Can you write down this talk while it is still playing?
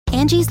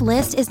Angie's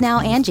List is now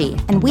Angie,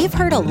 and we've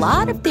heard a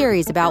lot of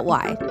theories about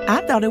why.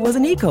 I thought it was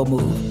an eco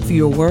move.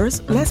 Fewer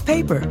words, less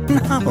paper.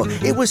 No,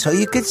 it was so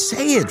you could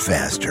say it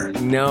faster.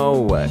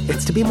 No,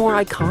 it's to be more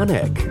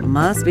iconic.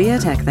 Must be a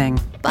tech thing.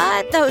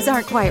 But those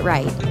aren't quite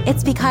right.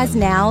 It's because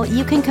now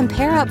you can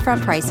compare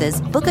upfront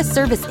prices, book a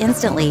service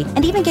instantly,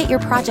 and even get your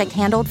project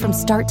handled from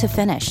start to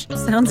finish.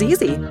 Sounds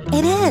easy.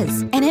 It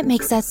is, and it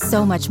makes us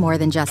so much more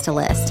than just a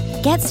list.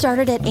 Get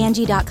started at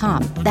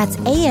Angie.com. That's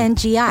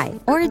ANGI,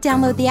 or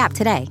download the app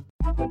today.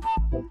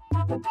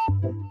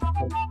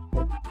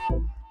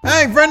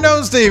 Hey,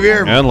 friendo, Steve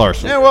here. And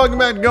Larson. Yeah, welcome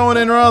back to Going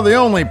In Raw, the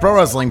only pro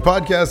wrestling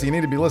podcast you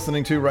need to be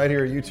listening to right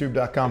here at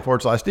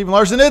youtube.com/Steven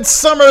Larson. It's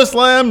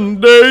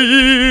SummerSlam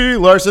Day,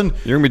 Larson.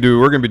 We're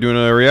gonna be doing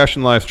a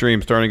reaction live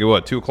stream starting at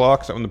what,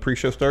 2:00? Is that when the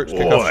pre-show starts?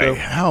 Kickoff show?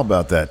 How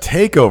about that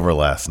takeover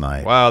last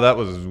night? Wow, that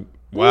was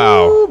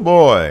Ooh,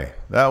 boy,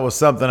 that was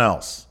something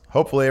else.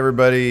 Hopefully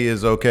everybody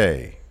is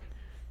okay.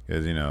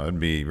 Because, it'd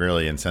be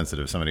really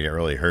insensitive if somebody got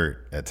really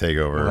hurt at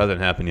TakeOver. Well, it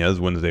hasn't happened yet. It's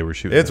Wednesday. We're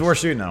shooting We're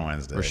shooting on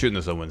Wednesday. We're shooting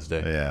this on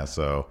Wednesday. Yeah,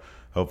 so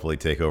hopefully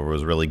TakeOver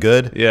was really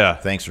good. Yeah.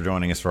 Thanks for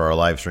joining us for our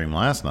live stream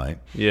last night.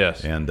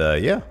 Yes. And,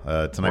 tonight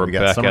we're we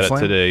got back at SummerSlam. it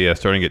today. Yeah,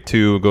 starting at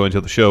 2, going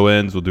until the show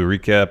ends. We'll do a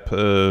recap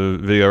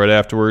video right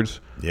afterwards.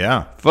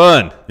 Yeah.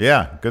 Fun.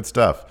 Yeah, good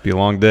stuff. Be a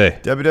long day.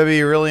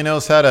 WWE really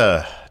knows how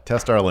to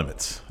test our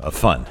limits of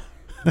fun.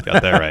 You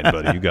got that right,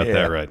 buddy. You got Yeah.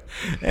 that right.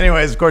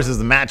 Anyways, of course, is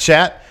the Matt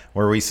Chat,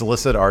 where we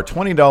solicit our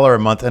 $20 a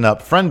month and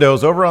up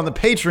friendos over on the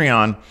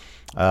Patreon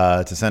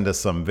to send us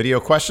some video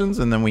questions,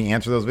 and then we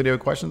answer those video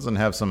questions and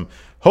have some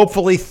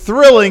hopefully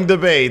thrilling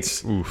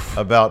debates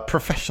about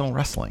professional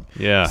wrestling.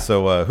 Yeah.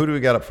 So who do we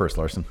got up first,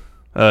 Larson?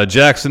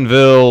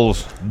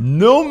 Jacksonville's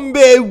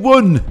Number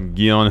 1.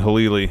 Guion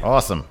Halili.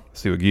 Awesome.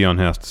 See what Guion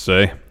has to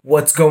say.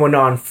 What's going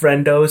on,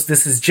 friendos?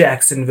 This is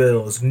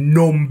Jacksonville's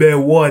number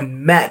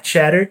 1 Matt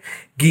Chatter,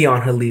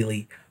 Guion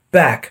Halili,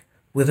 back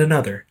with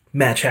another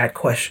Matt Chat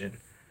question.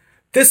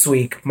 This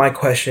week, my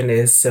question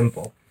is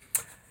simple.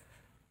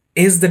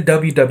 Is the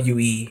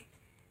WWE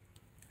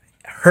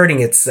hurting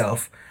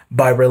itself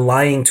by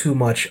relying too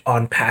much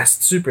on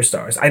past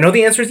superstars? I know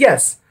the answer is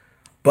yes,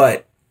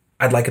 but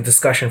I'd like a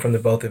discussion from the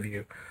both of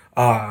you.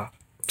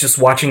 Just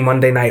watching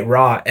Monday Night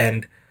Raw,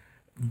 and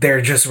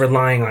they're just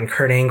relying on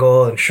Kurt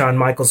Angle and Shawn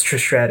Michaels, Trish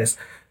Stratus.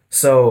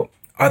 So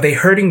are they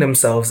hurting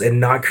themselves in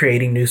not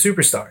creating new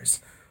superstars?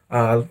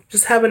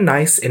 Just have a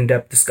nice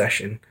in-depth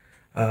discussion.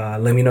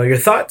 Let me know your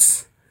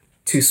thoughts.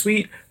 Too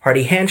sweet.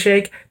 Hearty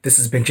handshake. This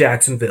has been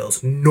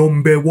Jacksonville's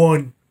number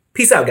 1.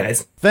 Peace out,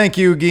 guys. Thank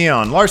you,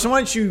 Guion. Larson, why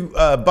don't you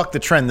buck the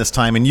trend this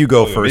time and you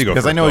go first,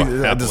 because I know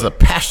this is a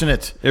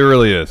passionate... It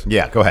really is.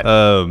 Yeah, go ahead.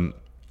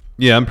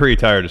 Yeah, I'm pretty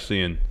tired of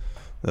seeing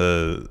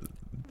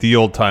the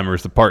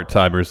old-timers, the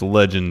part-timers, the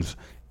legends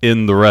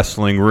in the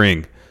wrestling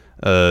ring.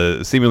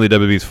 Seemingly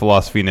WWE's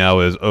philosophy now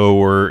is,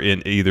 we're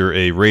in either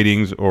a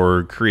ratings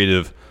or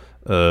creative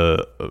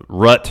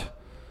rut.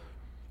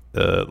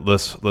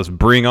 Let's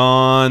bring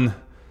on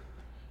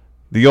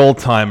the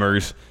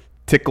old-timers,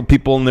 tickle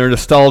people in their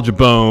nostalgia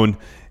bone,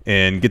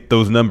 and get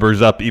those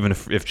numbers up, even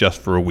if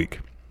just for a week.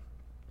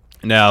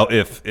 Now,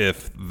 if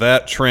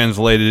that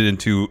translated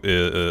into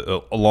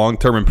a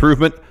long-term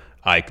improvement,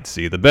 I could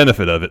see the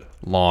benefit of it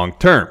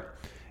long-term.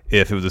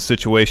 If it was a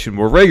situation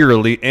where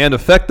regularly and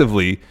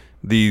effectively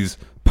these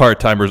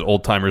part-timers,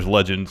 old-timers,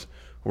 legends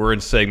were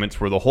in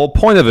segments where the whole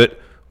point of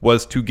it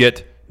was to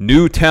get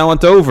new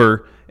talent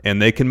over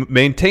and they can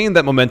maintain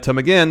that momentum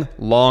again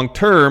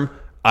long-term,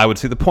 I would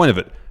see the point of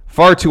it.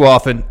 Far too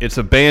often, it's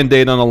a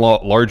Band-Aid on a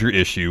larger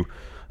issue.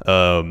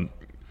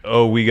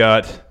 We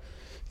got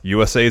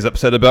USA's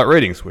upset about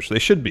ratings, which they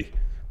should be.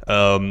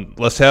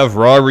 Let's have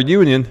Raw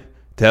reunion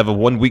to have a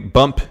 1-week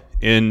bump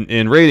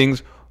in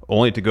ratings,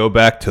 only to go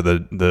back to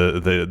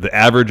the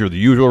average or the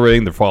usual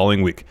rating the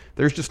following week.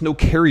 There's just no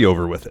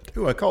carryover with it.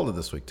 Ooh, I called it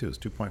this week too. It's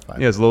 2.5.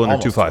 Yeah, it's a little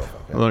under 2.5. Okay.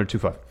 A little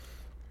under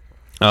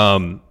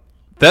 2.5.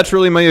 That's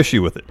really my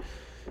issue with it.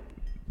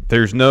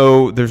 There's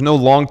no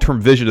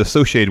long-term vision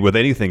associated with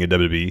anything at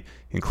WWE,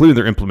 including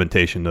their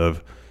implementation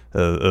of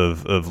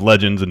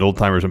legends and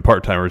old-timers and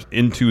part-timers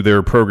into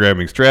their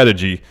programming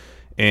strategy,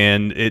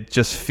 and it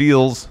just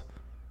feels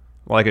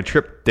like a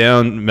trip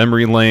down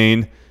memory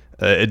lane.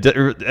 At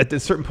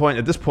this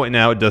point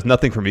now, it does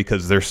nothing for me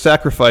because they're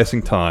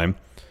sacrificing time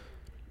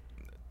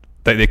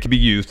that they can be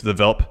used to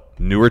develop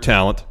newer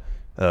talent,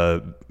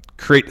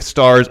 create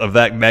stars of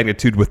that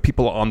magnitude with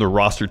people on the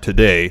roster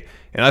today.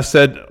 And I've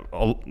said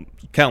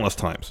countless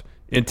times,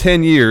 in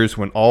 10 years,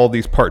 when all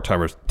these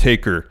part-timers,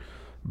 Taker,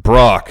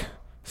 Brock,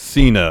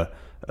 Cena,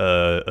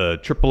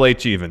 Triple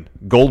H even,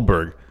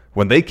 Goldberg,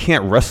 when they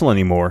can't wrestle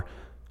anymore,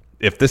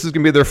 if this is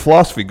going to be their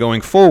philosophy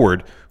going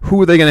forward,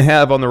 who are they going to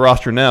have on the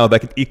roster now that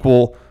could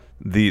equal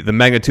the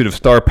magnitude of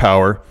star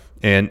power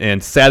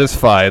and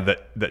satisfy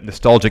that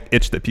nostalgic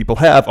itch that people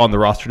have on the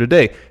roster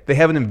today? They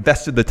haven't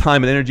invested the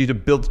time and energy to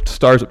build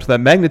stars up to that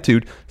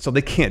magnitude, so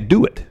they can't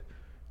do it.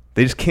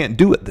 They just can't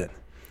do it then.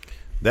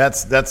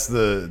 That's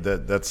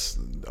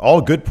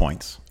all good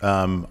points.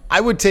 I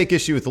would take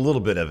issue with a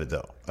little bit of it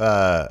though.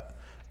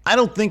 I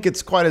don't think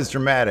it's quite as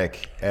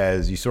dramatic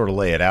as you sort of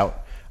lay it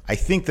out. I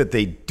think that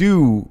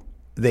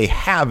they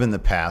have in the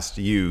past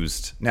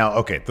used. Now,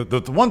 okay,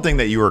 the one thing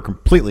that you are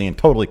completely and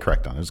totally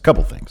correct on, there's a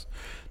couple things.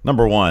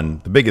 Number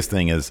one, the biggest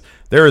thing is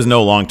there is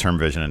no long-term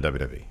vision in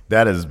WWE.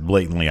 That is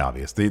blatantly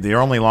obvious. The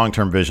only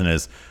long-term vision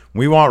is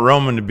we want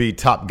Roman to be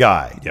top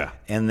guy. Yeah.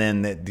 And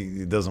then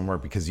it doesn't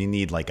work because you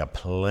need like a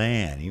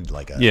plan. You need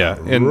like a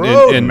and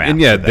roadmap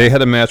for they that.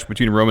 had a match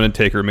between Roman and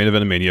Taker, main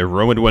event of Mania.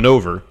 Roman went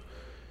over,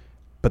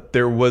 but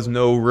there was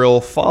no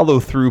real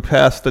follow-through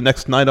past the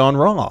next night on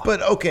Raw.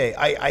 But okay,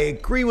 I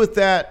agree with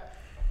that.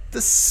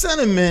 The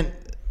sentiment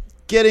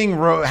having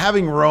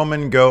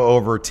Roman go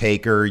over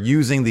Taker,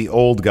 using the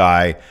old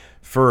guy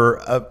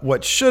for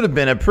what should have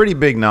been a pretty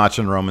big notch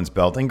on Roman's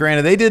belt. And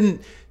granted, they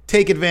didn't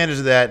take advantage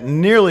of that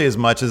nearly as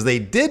much as they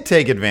did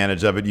take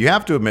advantage of it. You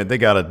have to admit they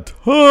got a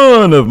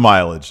ton of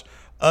mileage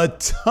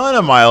out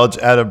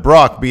of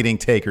Brock beating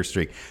Taker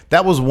streak.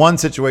 That was one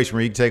situation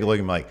where you could take a look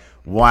and be like,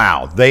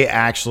 wow, they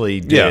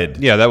actually did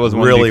that was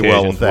one really of the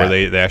well with where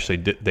that. they actually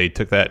they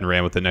took that and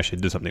ran with it and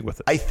actually did something with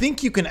it. I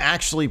think you can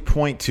actually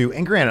point to,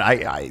 and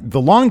granted, the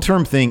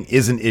long-term thing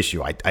is an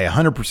issue. I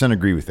 100%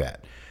 agree with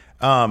that.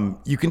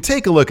 You can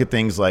take a look at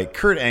things like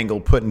Kurt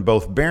Angle putting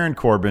both Baron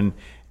Corbin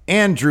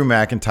and Drew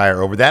McIntyre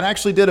over. That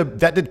actually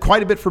did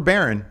quite a bit for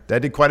Baron.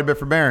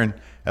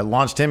 It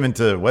launched him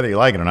into, whether you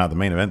like it or not, the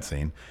main event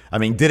scene. I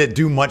mean, did it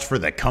do much for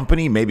the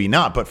company? Maybe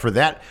not. But for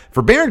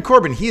Baron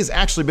Corbin, he has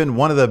actually been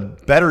one of the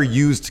better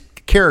used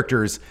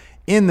characters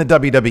in the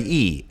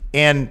WWE.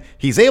 And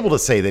he's able to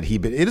say that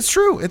it is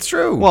true. It's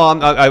true.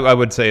 Well, I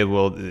would say,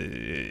 well,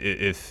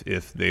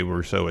 if they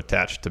were so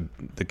attached to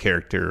the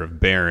character of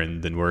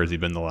Baron, then where has he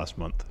been the last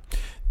month?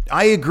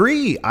 I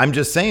agree. I'm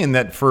just saying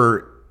that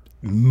for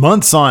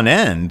months on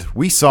end,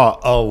 we saw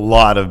a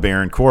lot of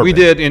Baron Corbin. We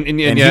did, and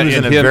he was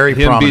in a very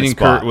him prominent beating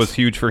spot. Kurt was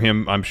huge for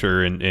him, I'm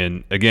sure.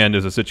 And again,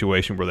 there's a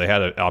situation where they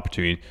had an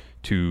opportunity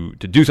to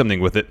do something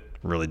with it.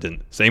 Really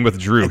didn't. Same with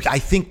Drew. I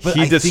think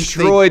he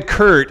destroyed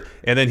Kurt,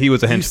 and then he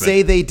was a henchman. You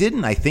say they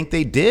didn't. I think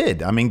they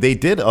did. I mean, they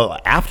did.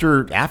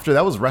 After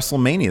that was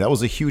WrestleMania. That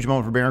was a huge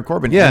moment for Baron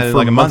Corbin. Yeah, and for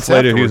like a month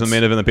later, he was afterwards, the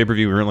main event of the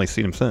pay-per-view. We haven't really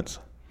seen him since.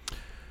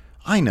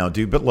 I know,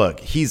 dude, but look,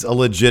 he's a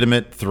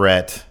legitimate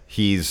threat.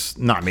 He's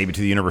not maybe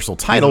to the Universal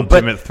title, a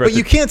legitimate threat but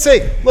you can't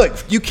say. Look,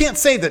 you cannot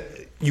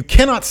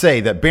say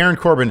that Baron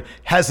Corbin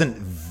hasn't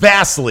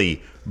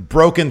vastly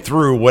broken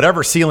through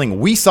whatever ceiling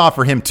we saw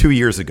for him 2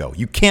 years ago.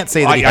 You can't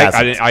say that he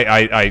hasn't.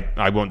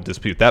 I won't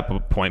dispute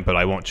that point, but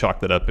I won't chalk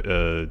that up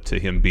to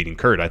him beating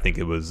Kurt. I think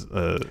it was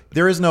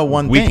there is no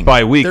one week thing.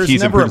 by week. There's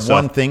he's never improved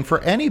one himself. thing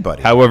for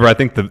anybody. However, I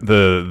think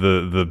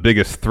the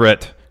biggest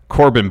threat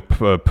Corbin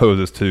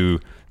poses to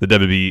the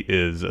WWE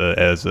is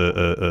as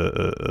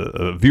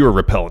a viewer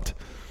repellent.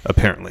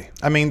 Apparently,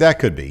 I mean that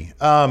could be.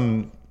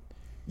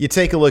 You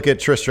take a look at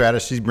Trish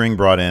Stratus. She's being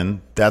brought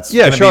in. That's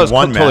going to be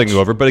one totally match.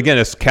 over. But again,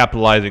 it's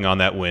capitalizing on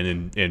that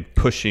win and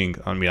pushing.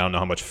 I mean, I don't know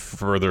how much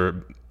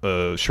further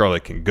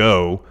Charlotte can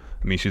go.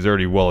 I mean, she's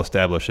already well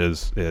established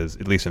as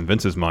at least in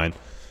Vince's mind,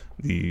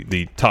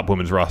 the top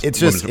women's roster.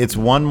 It's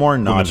one more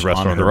notch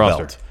wrestler on on the her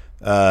roster.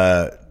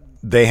 belt.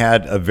 They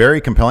had a very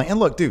compelling. And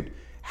look, dude,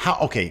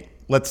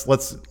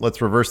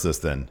 let's reverse this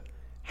then.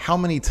 How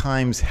many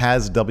times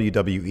has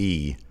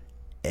WWE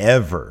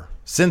ever,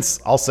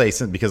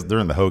 because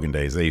during the Hogan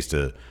days, they used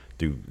to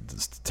do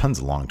tons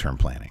of long-term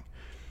planning.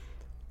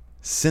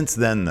 Since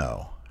then,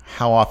 though,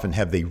 how often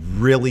have they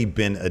really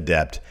been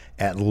adept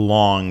at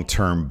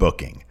long-term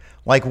booking?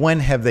 Like, when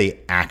have they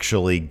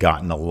actually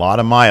gotten a lot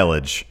of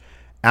mileage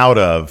out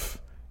of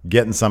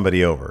getting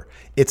somebody over?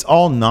 It's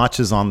all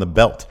notches on the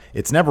belt.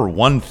 It's never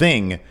one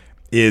thing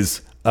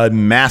is a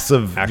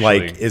massive,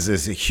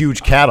 is a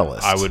huge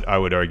catalyst. I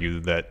would argue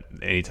that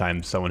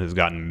anytime someone has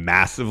gotten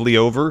massively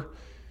over,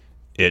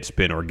 it's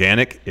been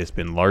organic. It's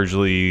been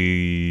largely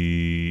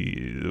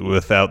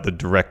without the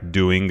direct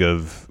doing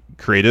of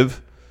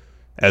creative,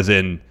 as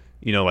in,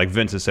 like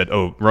Vince has said,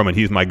 "Oh, Roman,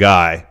 he's my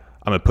guy.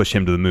 I'm going to push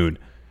him to the moon."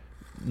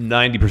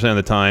 90% of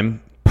the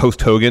time,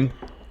 post Hogan,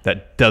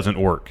 that doesn't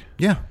work.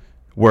 Yeah.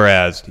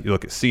 Whereas you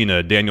look at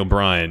Cena, Daniel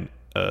Bryan,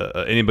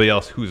 anybody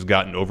else who's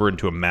gotten over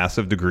into a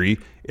massive degree,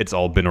 it's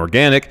all been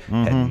organic.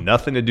 Had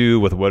nothing to do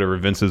with whatever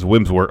Vince's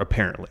whims were,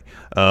 apparently.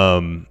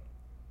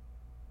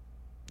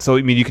 So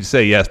I mean, you could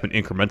say it's been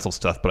incremental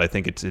stuff, but I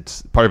think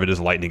it's part of it is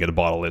lightning in a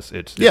bottle. It's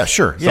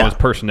sure. Someone's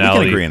personality.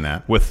 We can agree on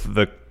that. With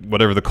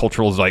whatever the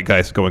cultural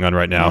zeitgeist going on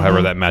right now,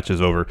 however that match is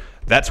over.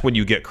 That's when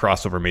you get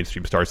crossover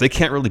mainstream stars. They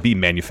can't really be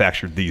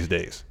manufactured these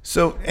days.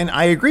 So, and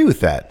I agree with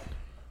that.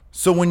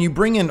 So when you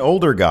bring in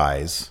older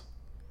guys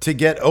to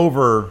get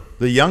over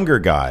the younger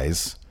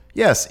guys,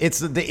 yes,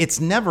 it's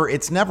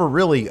never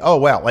really, oh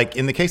wow, like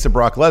in the case of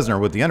Brock Lesnar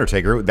with The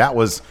Undertaker,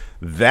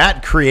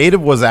 that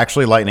creative was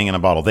actually lightning in a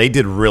bottle. They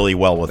did really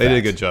well with that. They did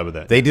a good job of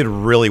that. They did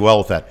really well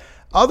with that.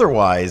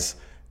 Otherwise,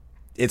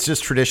 it's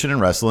just tradition in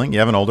wrestling. You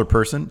have an older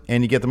person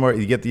and you get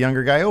the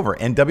younger guy over.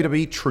 And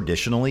WWE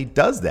traditionally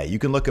does that. You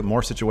can look at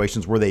more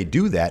situations where they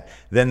do that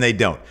than they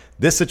don't.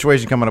 This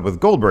situation coming up with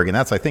Goldberg, and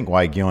that's I think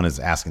why Guion is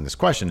asking this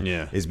question,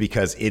 is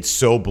because it's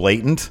so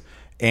blatant.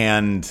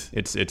 And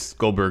It's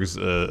Goldberg's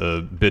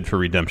bid for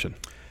redemption.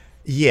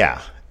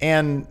 yeah,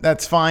 and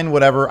that's fine,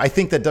 whatever. I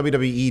think that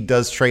WWE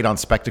does trade on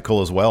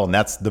spectacle as well, and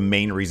that's the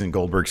main reason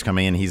Goldberg's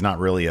coming in. He's not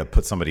really a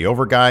put somebody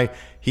over guy.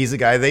 He's a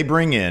guy they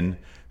bring in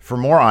for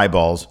more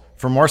eyeballs,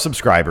 for more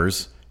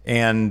subscribers,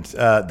 and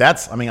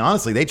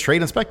honestly, they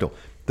trade on spectacle.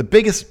 The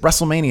biggest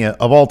WrestleMania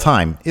of all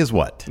time is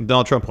what?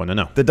 Donald Trump one, I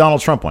know. The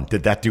Donald Trump one.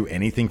 Did that do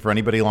anything for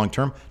anybody long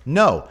term?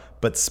 No,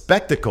 but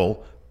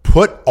spectacle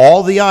put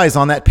all the eyes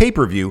on that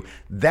pay-per-view.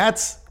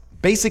 That's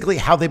basically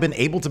how they've been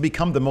able to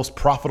become the most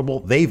profitable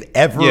they've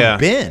ever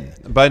been.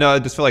 But I know, I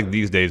just feel like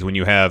these days when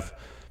you have,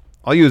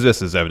 I'll use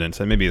this as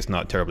evidence, and maybe it's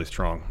not terribly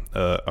strong,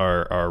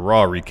 our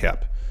Raw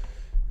recap.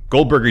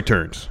 Goldberg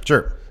returns.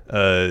 Sure.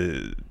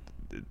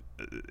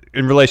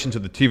 In relation to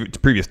the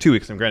previous 2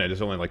 weeks, and granted,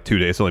 it's only like 2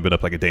 days. It's only been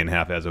up like a day and a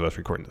half as of us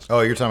recording this.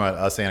 Oh, you're talking about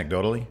us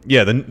anecdotally?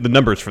 Yeah, the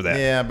numbers for that.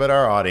 Yeah, but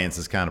our audience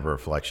is kind of a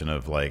reflection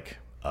of like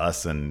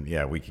us, and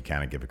yeah, we could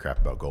kind of give a crap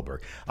about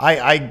Goldberg.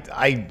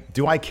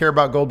 Do I care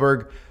about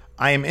Goldberg?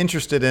 I am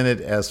interested in it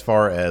as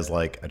far as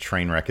like a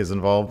train wreck is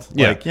involved.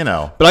 Yeah. Like, you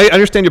know. But I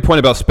understand your point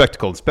about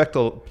spectacle.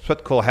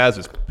 Spectacle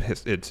has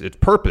its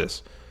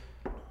purpose,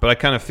 but I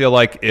kind of feel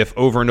like if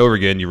over and over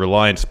again you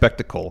rely on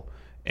spectacle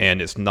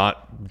and it's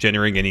not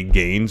generating any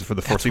gains for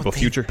the foreseeable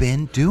future.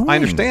 Been doing. I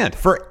understand.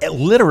 For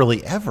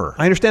literally ever.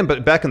 I understand,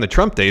 but back in the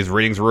Trump days,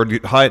 ratings were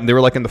high, and they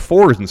were like in the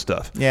 4s and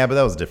stuff. Yeah, but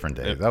that was a different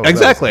day.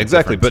 Exactly.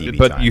 TV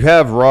But time. you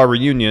have Raw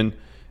Reunion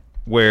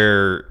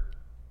where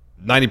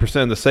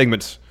 90% of the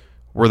segments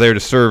were there to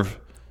serve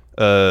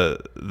the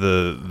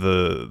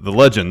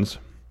legends.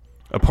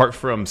 Apart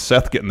from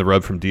Seth getting the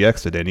rub from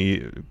DX, did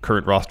any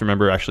current roster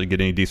member actually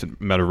get any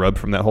decent amount of rub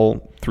from that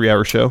whole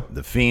 3-hour show?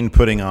 The Fiend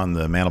putting on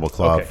the mandible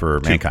claw for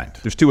Mankind.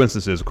 There's 2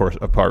 instances, of course,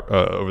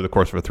 over the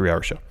course of a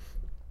 3-hour show.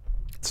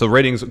 So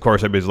ratings, of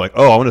course, everybody's like,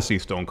 oh, I want to see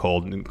Stone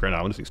Cold. And granted,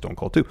 I want to see Stone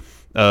Cold too.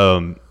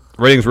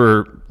 Ratings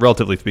were,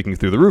 relatively speaking,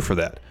 through the roof for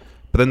that.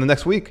 But then the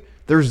next week,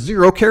 there's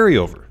zero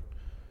carryover.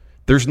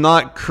 There's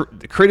not,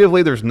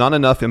 creatively, there's not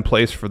enough in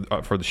place for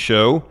the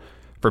show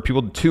for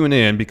people to tune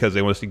in because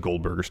they want to see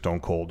Goldberg or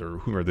Stone Cold or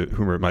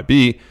whomever it might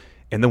be,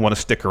 and then want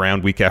to stick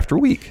around week after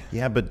week.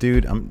 Yeah, but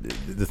dude,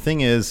 the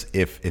thing is,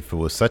 if it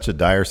was such a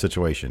dire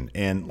situation,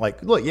 and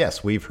like, look,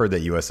 yes, we've heard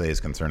that USA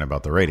is concerned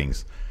about the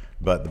ratings,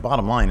 but the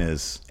bottom line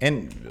is,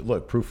 and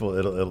look,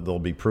 there'll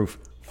be proof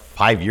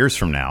 5 years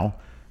from now,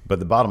 but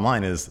the bottom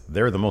line is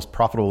they're the most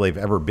profitable they've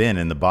ever been,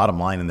 and the bottom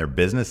line in their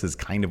business is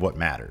kind of what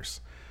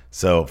matters.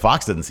 So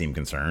Fox doesn't seem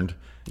concerned.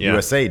 Yeah.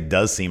 USA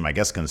does seem, I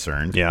guess,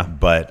 concerned. Yeah.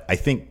 But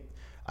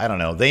I don't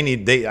know.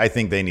 I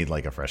think they need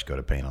like a fresh coat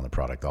of paint on the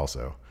product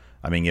also.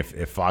 I mean,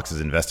 if Fox is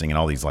investing in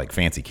all these like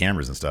fancy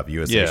cameras and stuff,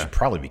 USA should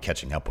probably be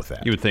catching up with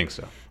that. You would think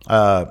so.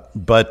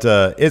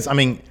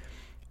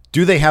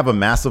 Do they have a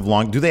massive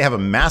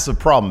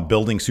problem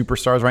building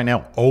superstars right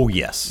now? Oh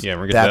yes. Yeah,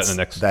 we're gonna get to that in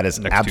the next. That is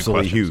next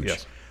absolutely 2 questions,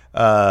 huge.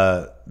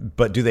 Yes.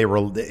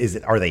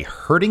 But are they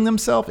hurting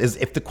themselves?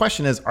 If the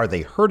question is, are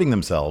they hurting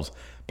themselves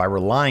by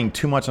relying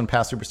too much on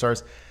past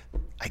superstars?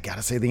 I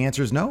gotta say the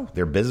answer is no.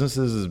 Their business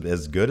is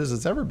as good as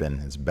it's ever been.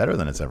 It's better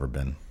than it's ever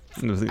been.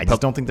 I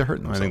just don't think they're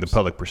hurting themselves. I think the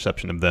public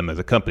perception of them as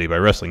a company by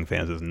wrestling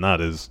fans is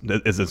not as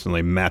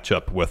instantly match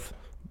up with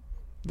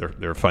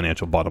their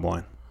financial bottom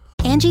line.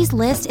 Angie's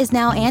List is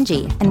now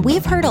Angie, and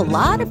we've heard a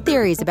lot of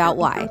theories about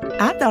why.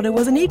 I thought it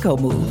was an eco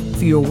move.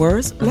 Fewer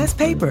words, less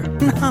paper.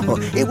 No,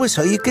 it was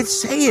so you could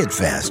say it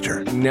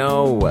faster.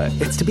 No,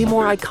 it's to be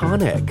more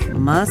iconic.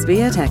 Must be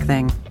a tech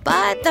thing.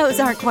 But those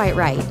aren't quite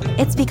right.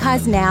 It's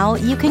because now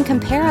you can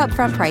compare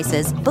upfront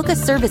prices, book a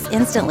service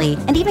instantly,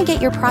 and even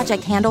get your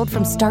project handled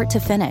from start to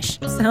finish.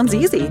 Sounds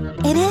easy.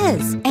 It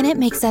is, and it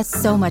makes us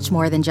so much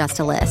more than just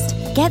a list.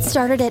 Get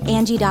started at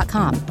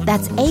Angie.com.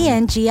 That's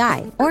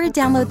ANGI, or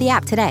download the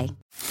app today.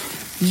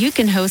 You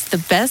can host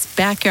the best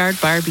backyard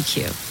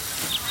barbecue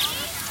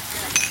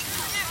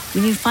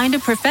when you find a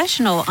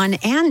professional on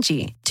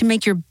Angie to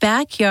make your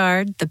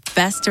backyard the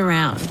best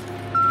around.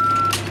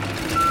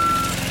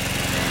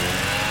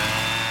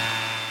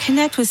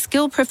 Connect with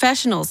skilled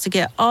professionals to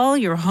get all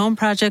your home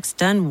projects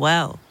done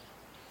well.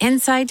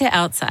 Inside to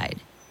outside,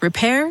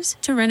 repairs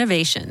to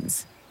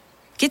renovations.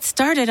 Get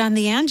started on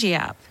the Angie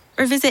app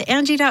or visit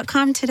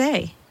Angie.com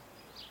today.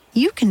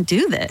 You can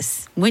do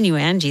this when you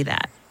Angie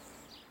that.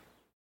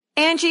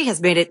 Angie has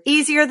made it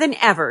easier than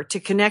ever to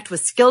connect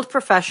with skilled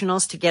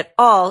professionals to get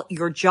all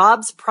your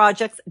jobs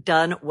projects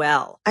done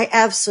well. I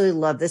absolutely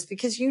love this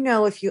because,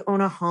 if you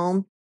own a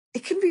home,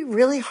 it can be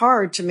really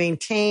hard to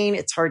maintain.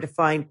 It's hard to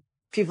find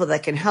people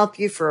that can help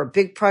you for a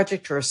big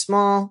project or a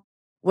small.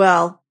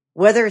 Well,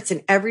 whether it's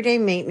in everyday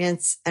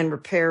maintenance and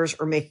repairs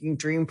or making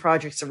dream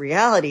projects a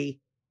reality,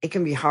 it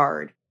can be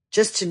hard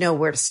just to know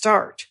where to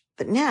start.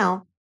 But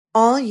now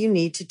all you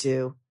need to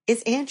do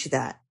is Angie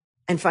that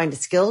and find a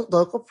skilled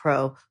local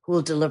pro who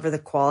will deliver the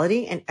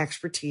quality and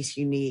expertise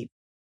you need.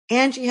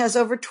 Angie has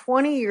over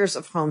 20 years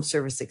of home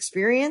service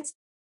experience,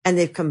 and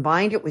they've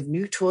combined it with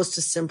new tools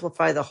to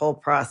simplify the whole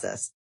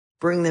process.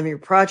 Bring them your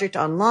project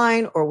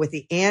online or with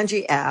the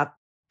Angie app,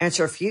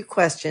 answer a few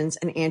questions,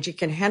 and Angie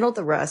can handle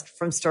the rest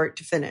from start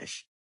to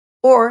finish.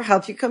 or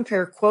help you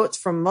compare quotes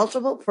from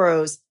multiple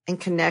pros and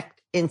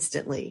connect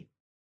instantly.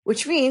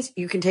 Which means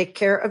you can take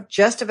care of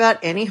just about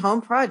any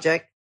home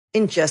project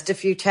in just a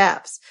few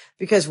taps.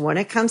 Because when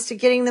it comes to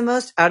getting the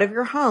most out of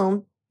your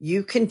home,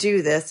 you can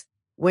do this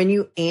when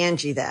you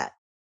Angie that.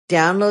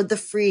 Download the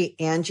free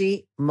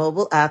Angie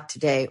mobile app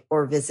today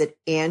or visit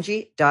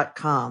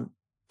Angie.com.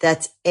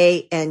 That's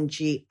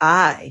ANGI.com.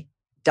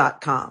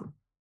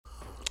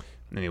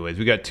 Anyways,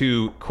 we got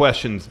 2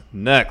 questions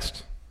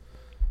next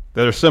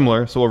that are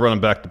similar, so we'll run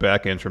them back to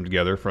back, answer them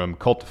together, from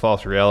Cult of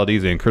False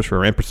Realities and Christopher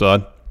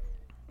Ramprasad.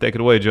 Take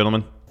it away,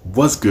 gentlemen.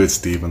 What's good,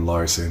 Stephen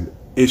Larson?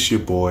 It's your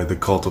boy, the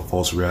Cult of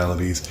False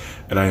Realities,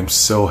 and I am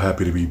so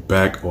happy to be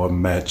back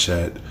on Matt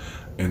Chat.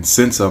 And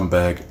since I'm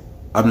back,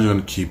 I'm just going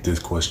to keep this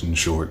question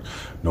short.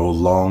 No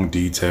long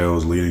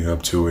details leading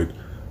up to it.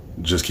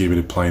 Just keeping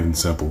it plain and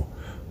simple.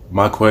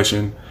 My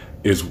question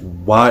is,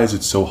 why is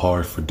it so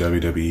hard for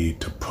WWE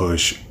to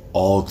push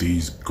all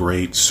these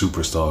great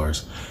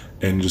superstars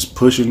and just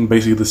pushing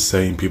basically the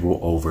same people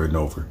over and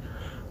over?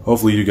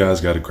 Hopefully you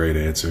guys got a great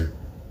answer.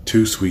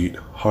 Too sweet,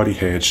 hearty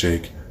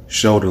handshake,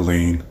 shoulder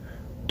lean,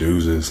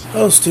 deuces.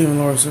 Oh, Stephen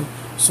Larson.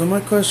 So my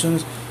question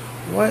is,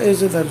 why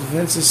is it that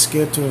Vince is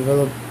scared to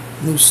develop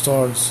new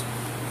stars?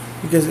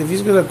 Because if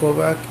he's going to go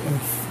back and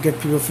get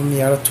people from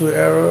the Attitude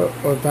Era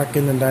or back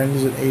in the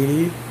 90s and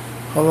 80s,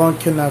 how long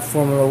can that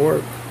formula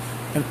work?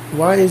 And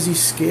why is he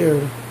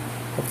scared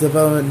of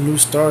developing new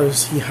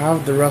stars? He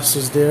have the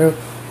wrestlers there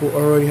who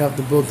already have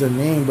to build their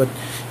name, but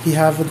he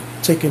haven't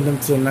taken them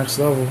to the next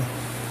level.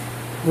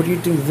 What do you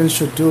think Vince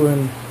should do,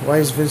 and why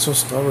is Vince so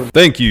stubborn?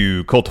 Thank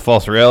you, Cult of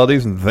False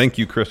Realities, and thank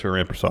you, Christopher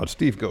Ramprasad.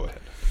 Steve, go ahead.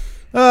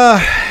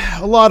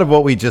 A lot of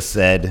what we just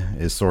said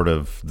is sort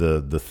of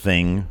the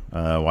thing.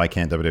 Why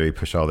can't WWE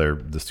push all the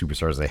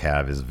superstars they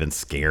have? Is Vince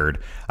scared?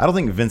 I don't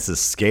think Vince is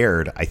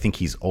scared. I think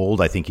he's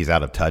old. I think he's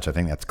out of touch. I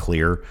think that's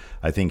clear.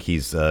 I think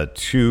he's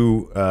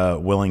too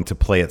willing to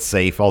play it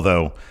safe,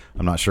 although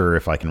I'm not sure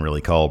if I can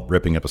really call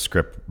ripping up a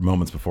script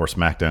moments before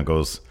SmackDown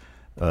goes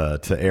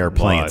to air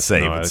playing it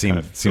safe.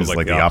 It seems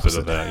like the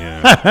opposite of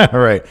that, yeah.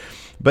 Right.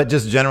 But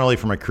just generally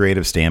from a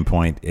creative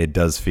standpoint, it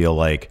does feel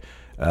like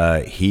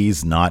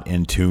he's not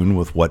in tune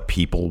with what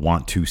people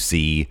want to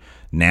see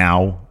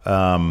now,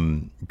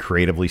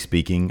 creatively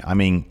speaking. I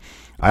mean,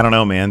 I don't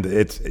know, man.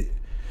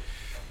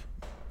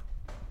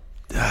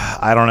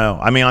 I don't know.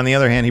 I mean, on the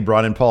other hand, he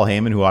brought in Paul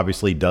Heyman, who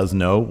obviously does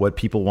know what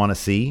people want to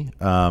see.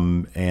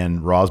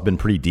 And Raw's been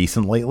pretty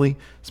decent lately.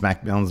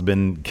 SmackDown's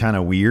been kind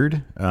of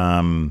weird.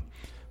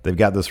 They've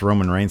got this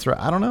Roman Reigns.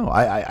 I don't know.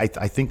 I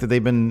think that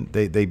they've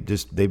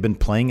been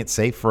playing it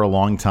safe for a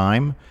long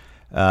time.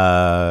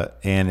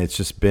 And it's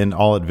just been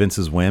all at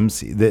Vince's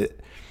whims. If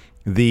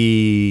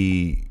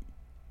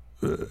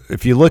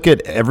you look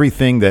at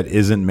everything that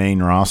isn't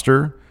main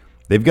roster,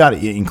 they've got,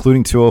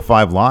 including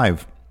 205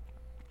 Live,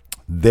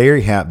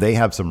 they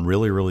have some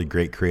really, really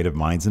great creative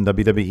minds in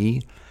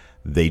WWE.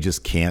 They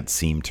just can't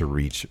seem to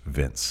reach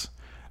Vince.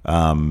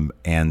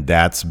 And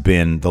that's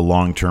been the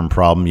long-term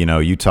problem. You know,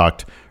 you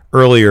talked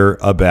earlier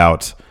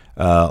about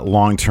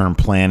long-term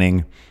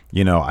planning.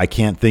 You know, I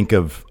can't think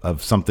of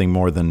something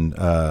more than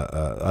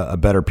a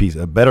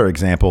better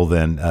example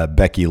than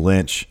Becky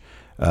Lynch,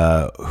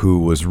 who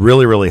was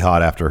really, really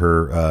hot after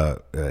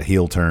her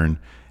heel turn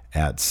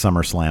at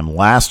SummerSlam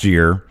last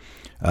year.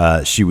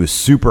 She was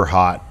super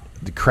hot.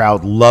 The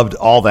crowd loved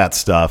all that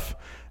stuff.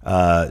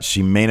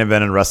 She main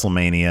evented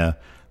WrestleMania.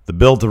 The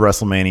build to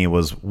WrestleMania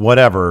was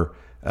whatever.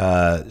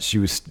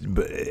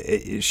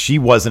 She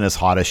wasn't as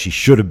hot as she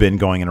should have been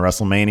going into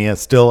WrestleMania.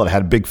 Still, it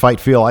had a big fight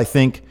feel, I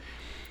think.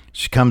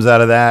 She comes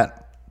out of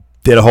that,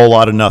 did a whole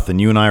lot of nothing.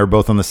 You and I are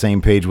both on the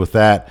same page with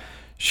that.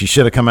 She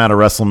should have come out of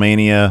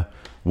WrestleMania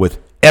with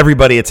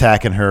everybody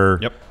attacking her,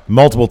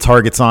 multiple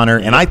targets on her,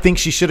 and I think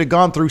she should have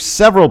gone through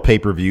several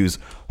pay-per-views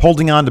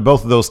holding on to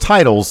both of those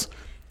titles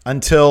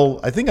until,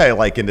 I think I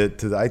likened it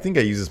to, I think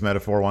I used this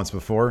metaphor once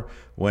before,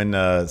 when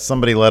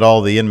somebody let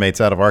all the inmates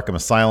out of Arkham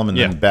Asylum and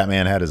then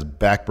Batman had his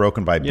back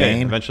broken by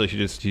Bane. Eventually he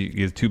gets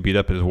too beat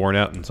up and is worn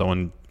out, and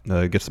someone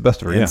gets the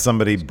best of her. And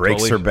somebody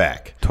breaks her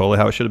back. Totally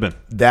how it should have been.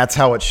 That's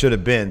how it should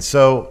have been.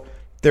 So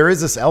there is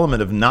this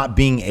element of not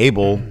being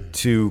able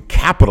to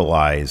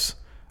capitalize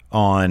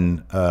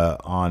on.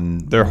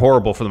 They're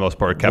horrible for the most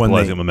part,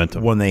 capitalizing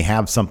momentum when they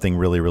have something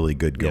really, really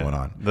good going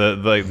on.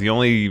 The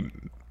only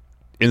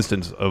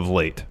instance of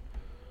late,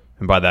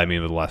 and by that I mean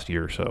over the last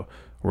year or so,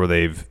 where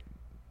they've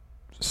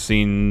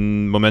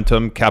seen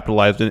momentum,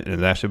 capitalized it,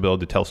 and actually able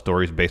to tell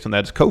stories based on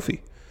that is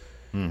Kofi.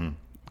 Mm-hmm.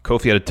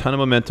 Kofi had a ton of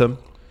momentum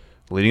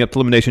leading up to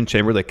Elimination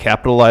Chamber. They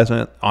capitalized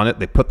on it.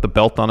 They put the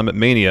belt on him at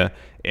Mania.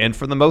 And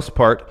for the most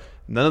part,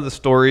 none of the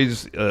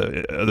stories,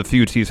 the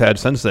feuds he's had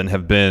since then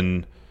have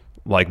been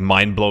like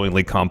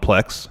mind-blowingly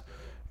complex.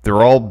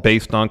 They're all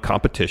based on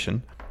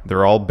competition.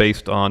 They're all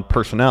based on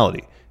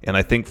personality. And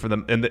I think for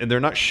them, and they're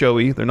not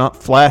showy, they're not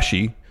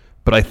flashy,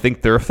 but I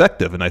think they're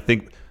effective. And I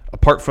think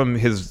apart from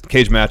his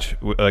cage match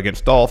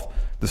against Dolph,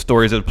 the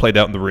stories that have played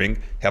out in the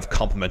ring have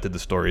complemented the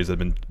stories that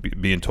have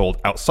been being told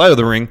outside of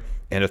the ring,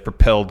 and has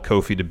propelled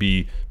Kofi to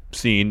be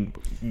seen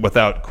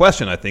without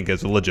question, I think,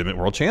 as a legitimate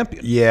world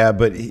champion. Yeah,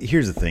 but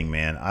here's the thing,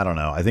 man. I don't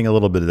know. I think a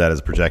little bit of that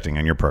is projecting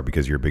on your part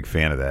because you're a big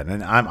fan of that.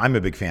 And I'm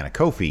a big fan of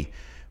Kofi,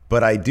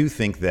 but I do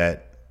think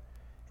that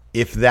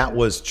if that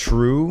was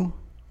true,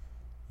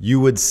 you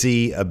would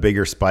see a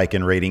bigger spike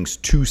in ratings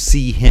to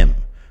see him,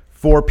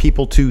 for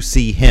people to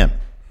see him.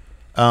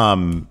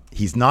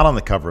 He's not on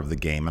the cover of the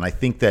game, and I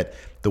think that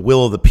the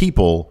will of the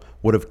people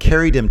would have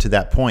carried him to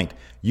that point.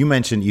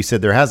 You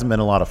said there hasn't been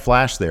a lot of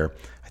flash there.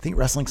 I think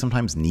wrestling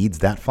sometimes needs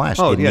that flash.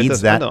 It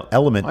needs that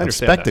element of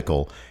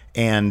spectacle.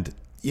 That. And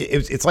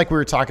it's like we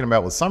were talking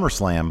about with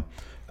SummerSlam.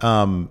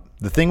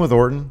 The thing with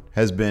Orton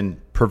has been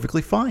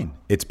perfectly fine.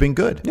 It's been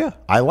good. Yeah.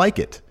 I like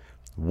it.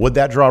 Would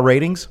that draw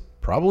ratings?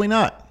 Probably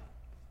not.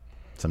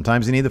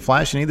 Sometimes you need the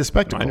flash, you need the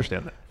spectacle. I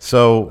understand that.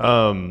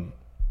 So,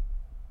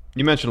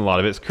 you mentioned a lot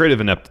of it. It's creative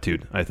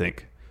ineptitude, I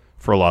think,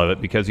 for a lot of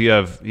it, because you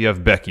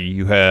have Becky,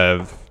 you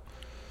have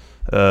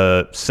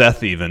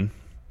Seth, even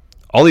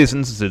all these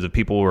instances of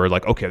people who are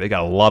like, okay, they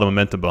got a lot of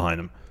momentum behind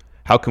them.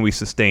 How can we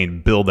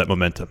build that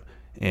momentum?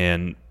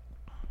 And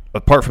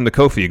apart from the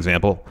Kofi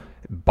example,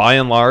 by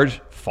and large,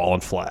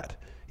 fallen flat.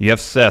 You have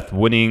Seth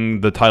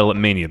winning the title at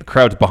Mania. The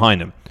crowd's behind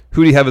him.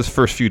 Who do you have his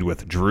first feud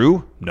with?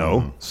 Drew?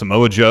 No.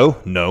 Samoa Joe?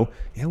 No.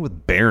 Yeah,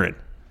 with Baron,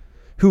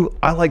 who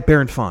I like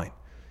Baron fine.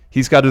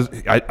 He's got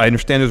I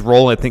understand his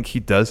role. I think he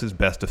does his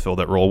best to fill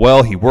that role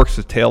well. He works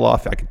his tail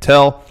off. I can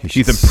tell.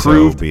 He's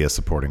improved. Be a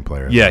supporting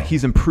player. Yeah,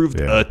 he's improved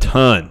a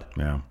ton.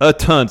 Yeah. A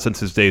ton since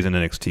his days in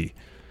NXT.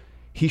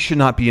 He should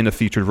not be in a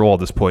featured role at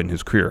this point in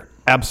his career.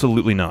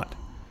 Absolutely not.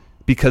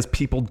 Because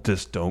people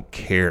just don't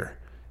care.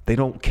 They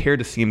don't care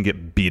to see him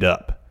get beat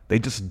up. They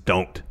just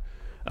don't.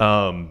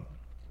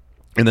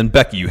 And then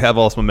Becky, you have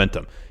all this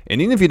momentum.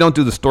 And even if you don't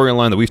do the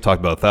storyline that we've talked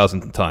about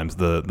 1,000 times,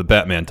 the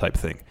Batman type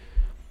thing,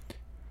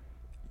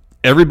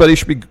 everybody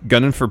should be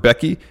gunning for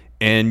Becky,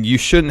 and you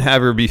shouldn't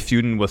have her be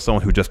feuding with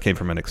someone who just came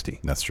from NXT.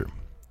 That's true.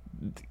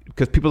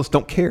 Because people just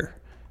don't care.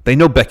 They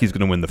know Becky's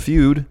going to win the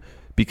feud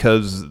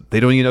because they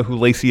don't even know who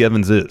Lacey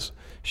Evans is.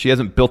 She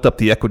hasn't built up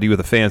the equity with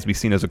the fans to be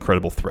seen as a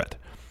credible threat.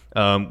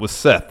 With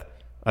Seth,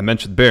 I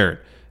mentioned Baron.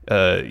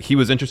 He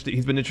was interesting.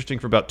 He's been interesting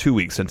for about 2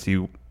 weeks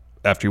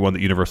after he won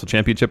the Universal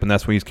Championship, and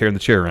that's when he's carrying the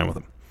chair around with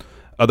him.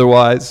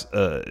 Otherwise,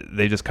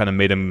 they just kind of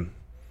made him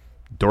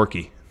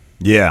dorky.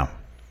 Yeah.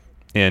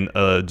 And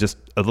just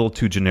a little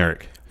too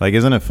generic. Like,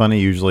 isn't it funny?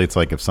 Usually it's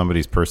like if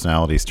somebody's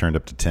personality's turned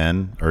up to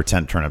 10 or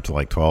 10 turned up to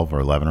like 12 or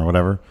 11 or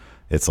whatever,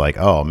 it's like,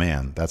 oh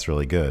man, that's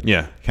really good.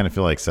 Yeah. Kind of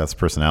feel like Seth's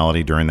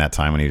personality during that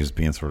time when he was just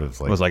being sort of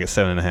like, it was like a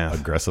 7.5.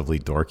 Aggressively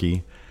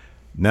dorky.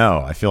 No,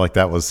 I feel like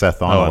that was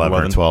Seth on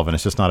 11 or 12, and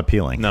it's just not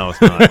appealing. No, it's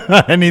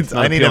not. I need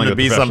him to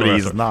be somebody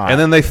he's not. And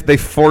then they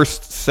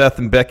forced Seth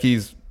and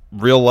Becky's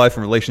real life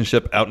and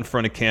relationship out in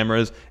front of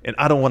cameras, and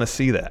I don't want to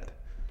see that.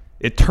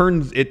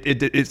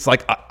 It's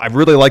like, I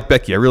really like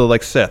Becky. I really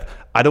like Seth.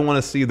 I don't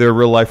want to see their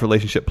real life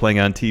relationship playing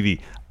on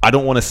TV. I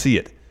don't want to see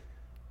it.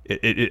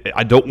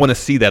 I don't want to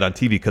see that on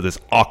TV because it's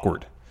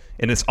awkward.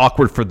 And it's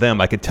awkward for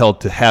them, I could tell,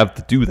 to have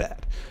to do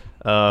that.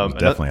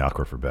 Definitely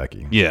awkward for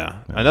Becky. Yeah.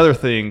 Another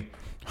thing.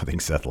 I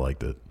think Seth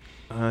liked it.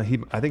 I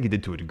think he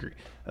did to a degree.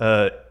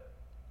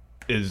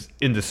 Is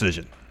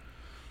indecision.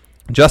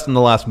 Just in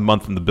the last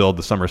month in the build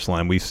to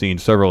SummerSlam, we've seen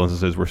several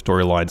instances where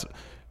storylines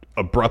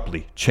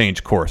abruptly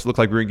change course. It looked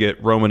like we were going to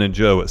get Roman and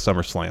Joe at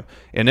SummerSlam.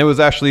 And it was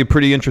actually a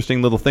pretty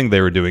interesting little thing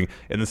they were doing.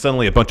 And then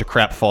suddenly a bunch of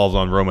crap falls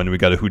on Roman and we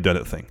got a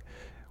whodunit thing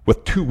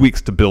with 2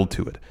 weeks to build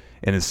to it.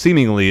 And it's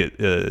seemingly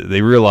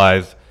they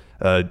realized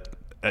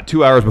at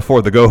 2 hours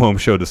before the go-home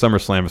show to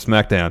SummerSlam or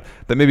SmackDown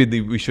that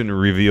maybe we shouldn't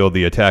reveal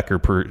the attacker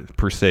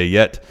per se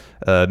yet.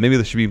 Maybe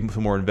there should be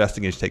some more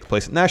investigation take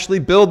place and actually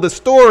build the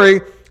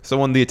story. So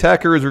when the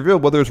attacker is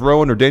revealed, whether it's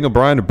Rowan or Daniel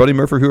Bryan or Buddy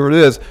Murphy, whoever it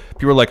is,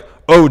 people are like,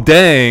 oh,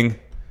 dang.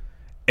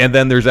 And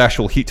then there's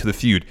actual heat to the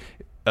feud.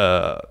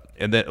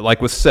 And then,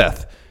 like with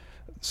Seth.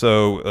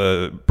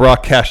 So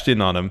Brock cashed in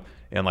on him,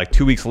 and like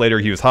 2 weeks later,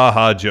 he was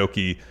ha-ha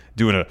jokey,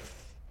 doing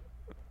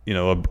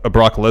a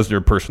Brock Lesnar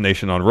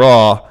impersonation on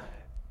Raw.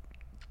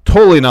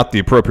 Totally not the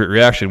appropriate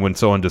reaction when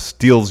someone just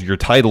steals your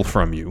title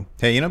from you.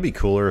 Hey, it'd be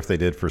cooler if they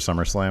did for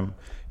SummerSlam.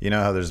 You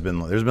know how there's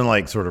been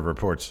like sort of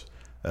reports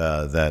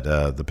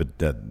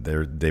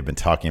that they've been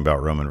talking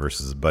about Roman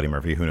versus Buddy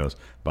Murphy. Who knows?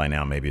 By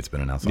now, maybe it's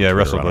been announced. Yeah,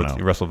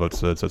 WrestleVotes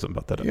said something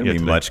about that. It'd be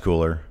much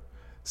cooler.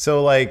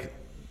 So, like,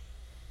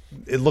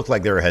 it looked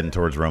like they were heading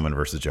towards Roman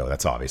versus Joe.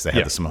 That's obvious. They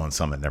had the Samoan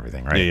Summit and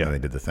everything, right? Yeah. And they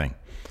did the thing.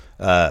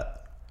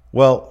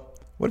 Well,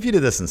 what if you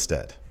did this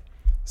instead?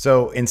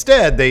 So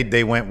instead,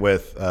 they went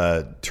with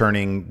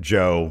turning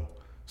Joe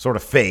sort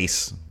of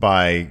face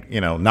by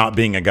not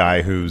being a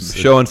guy who's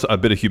showing a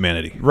bit of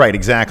humanity. Right,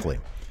 exactly.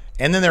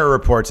 And then there were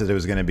reports that it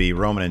was going to be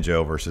Roman and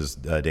Joe versus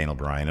Daniel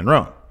Bryan and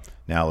Rowan.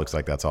 Now it looks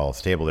like that's all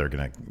stable. They're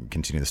going to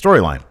continue the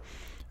storyline.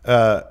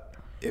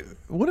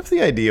 What if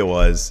the idea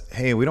was,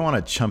 hey, we don't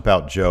want to chump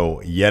out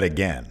Joe yet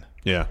again?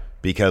 Yeah.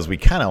 Because we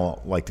kind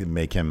of like to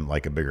make him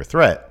like a bigger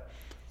threat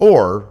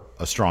or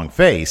a strong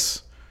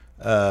face.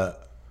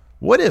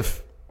 What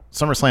if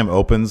SummerSlam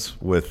opens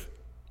with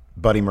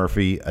Buddy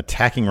Murphy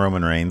attacking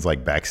Roman Reigns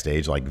like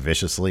backstage, like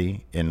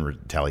viciously in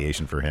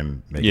retaliation for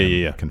him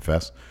making him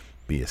confess,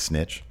 be a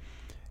snitch.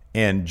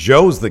 And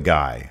Joe's the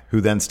guy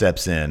who then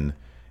steps in,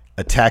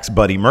 attacks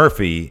Buddy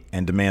Murphy,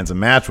 and demands a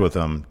match with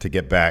him to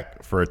get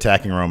back for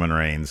attacking Roman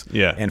Reigns.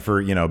 Yeah. And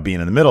for, being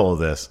in the middle of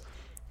this.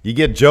 You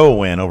get Joe a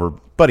win over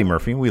Buddy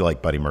Murphy. We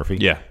like Buddy Murphy.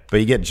 Yeah. But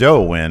you get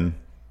Joe a win.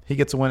 He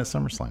gets a win at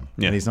SummerSlam.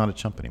 Yeah. And he's not a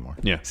chump anymore.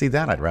 Yeah. See,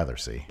 that I'd rather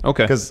see.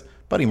 Okay. Because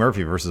Buddy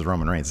Murphy versus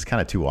Roman Reigns is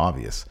kind of too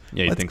obvious.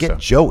 Yeah, you Let's think get so.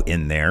 Joe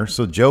in there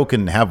so Joe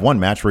can have one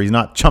match where he's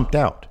not chumped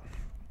out.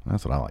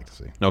 That's what I like to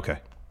see. Okay.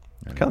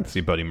 I kind of like to see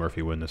Buddy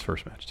Murphy win this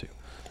first match, too.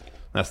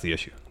 That's the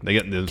issue. They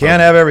get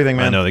Can't have everything,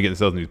 man. I know. They get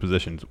themselves in these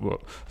positions. Well,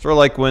 sort of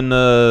like when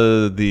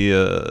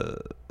Asuka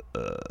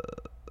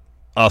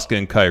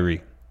and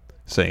Kairi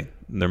Sane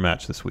in their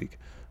match this week.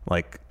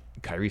 Like,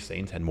 Kairi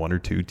Sane's had 1 or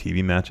 2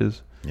 TV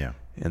matches. Yeah.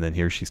 And then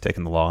here she's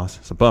taking the loss.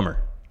 It's a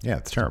bummer. Yeah,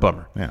 it's terrible.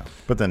 Bummer. Yeah.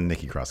 But then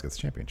Nikki Cross gets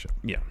the championship.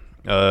 Yeah.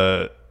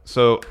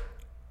 So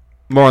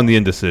more on the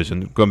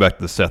indecision. Going back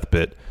to the Seth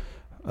bit.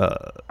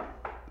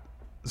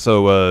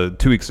 So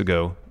 2 weeks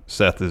ago,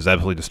 Seth is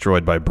absolutely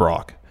destroyed by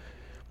Brock.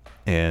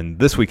 And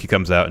this week he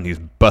comes out and he's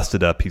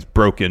busted up. He's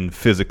broken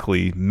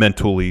physically,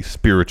 mentally,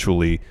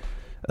 spiritually.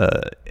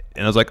 And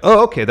I was like,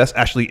 oh, okay, that's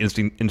actually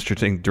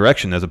interesting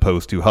direction as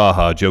opposed to,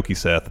 jokey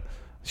Seth.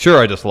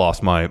 Sure, I just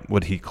lost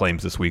what he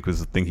claims this week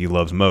was the thing he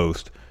loves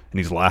most. And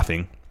he's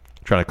laughing,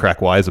 trying to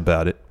crack wise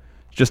about it.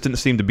 Just didn't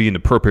seem to be an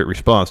appropriate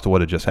response to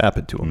what had just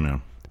happened to him.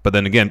 No. But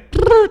then again,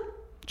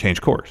 change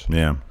course.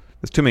 Yeah.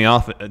 It's too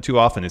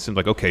often it seems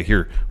like, okay,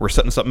 here, we're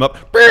setting something up.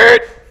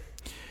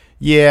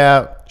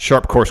 Yeah.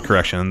 Sharp course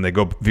correction. They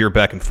go veer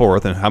back and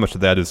forth. And how much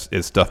of that is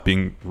stuff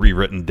being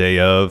rewritten day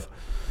of?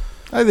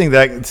 I think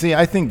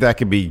that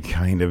could be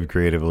kind of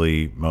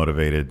creatively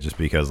motivated just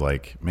because,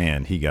 like,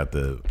 man, he got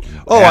the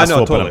I know,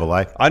 totally. Of a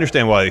life. I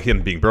understand why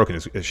him being broken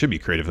it should be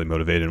creatively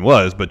motivated and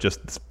was, but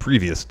just this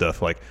previous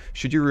stuff, like,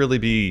 should you really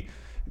be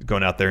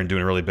going out there and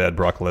doing a really bad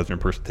Brock Lesnar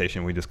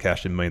impersonation? We just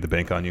cashed in Money in the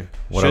Bank on you.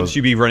 Shouldn't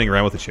you be running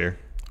around with a chair?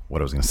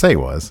 What I was going to say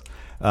was,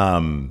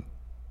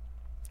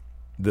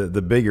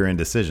 the bigger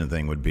indecision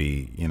thing would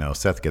be,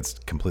 Seth gets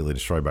completely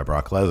destroyed by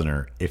Brock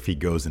Lesnar. If he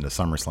goes into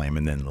SummerSlam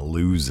and then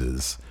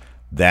loses,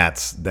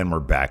 then we're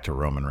back to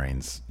Roman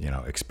Reigns,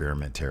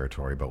 experiment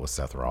territory, but with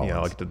Seth Rollins. Yeah,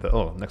 I'll get to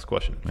the next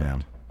question. Yeah.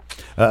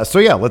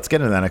 Let's get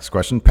into that next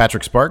question.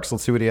 Patrick Sparks,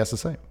 let's see what he has to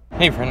say.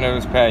 Hey,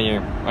 friendos, Pat here.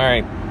 All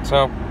right,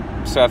 so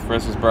Seth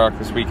versus Brock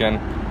this weekend.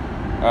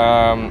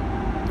 I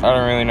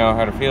don't really know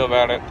how to feel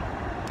about it.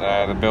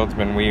 The build's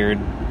been weird.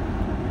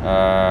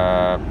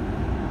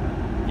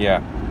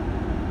 Yeah.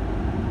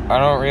 I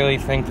don't really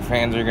think the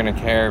fans are going to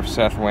care if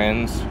Seth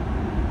wins,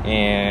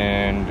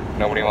 and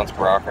nobody wants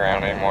Brock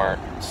around anymore,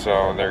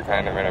 so they're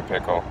kind of in a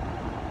pickle.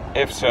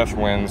 If Seth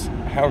wins,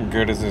 how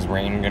good is his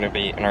reign going to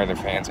be, and are the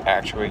fans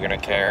actually going to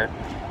care?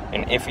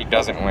 And if he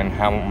doesn't win,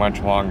 how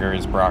much longer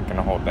is Brock going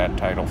to hold that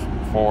title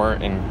for,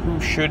 and who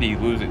should he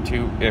lose it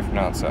to, if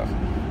not Seth?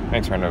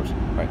 Thanks, friendos.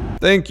 Bye.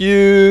 Thank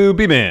you,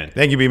 B-Man.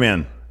 Thank you,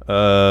 B-Man.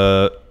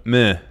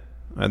 Meh.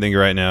 I think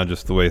right now,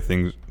 just the way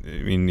things,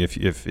 I mean,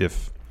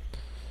 if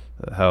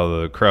how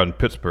the crowd in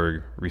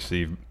Pittsburgh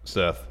received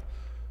Seth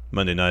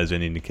Monday night is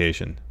any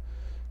indication,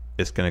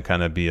 it's going to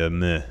kind of be a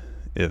meh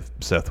if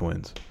Seth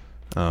wins.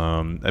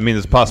 I mean,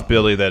 there's a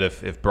possibility that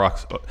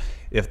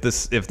if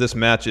this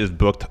match is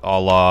booked a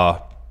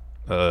la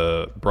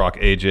Brock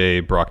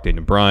AJ, Brock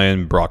Daniel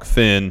Bryan, Brock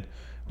Finn,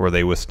 where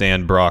they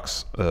withstand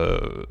Brock's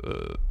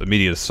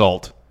immediate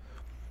assault,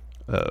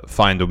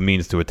 find a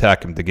means to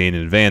attack him to gain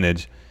an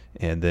advantage,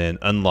 and then,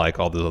 unlike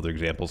all those other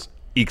examples,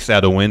 ekes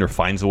out a win or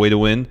finds a way to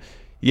win.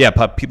 Yeah,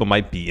 people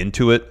might be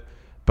into it,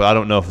 but I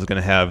don't know if it's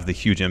going to have the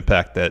huge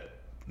impact that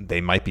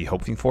they might be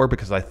hoping for,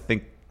 because I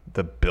think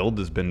the build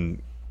has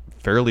been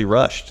fairly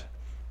rushed.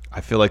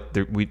 I feel like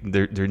there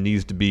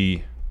needs to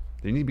be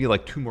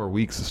like 2 more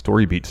weeks of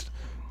story beats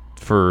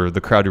for the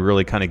crowd to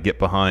really kind of get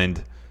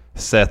behind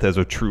Seth as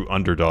a true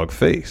underdog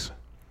face.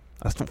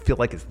 I just don't feel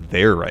like it's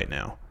there right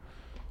now.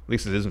 At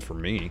least it isn't for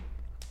me.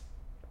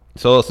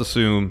 So let's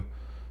assume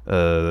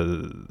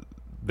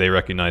they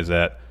recognize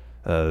that.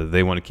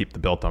 They want to keep the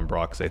belt on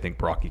Brock because they think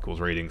Brock equals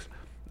ratings.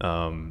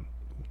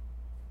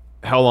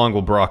 How long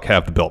will Brock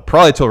have the belt?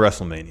 Probably till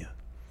WrestleMania.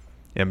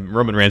 And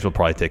Roman Reigns will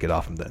probably take it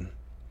off him then.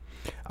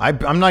 I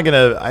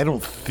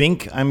don't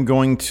think I'm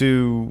going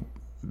to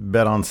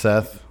bet on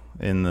Seth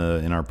in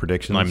our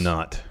predictions. I'm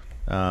not.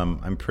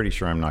 I'm pretty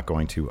sure I'm not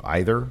going to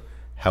either.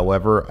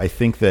 However, I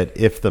think that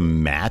if the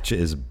match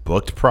is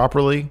booked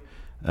properly,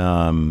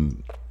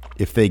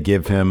 if they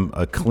give him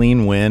a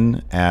clean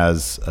win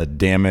as a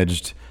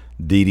damaged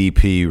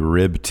DDP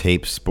rib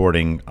tape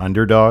sporting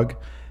underdog,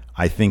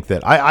 I think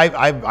that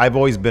I've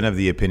always been of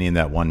the opinion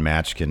that one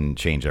match can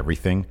change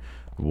everything.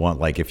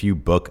 Like if you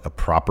book a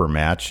proper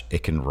match,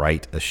 it can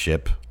right a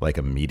ship like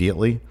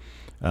immediately.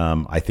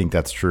 I think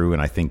that's true,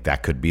 and I think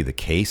that could be the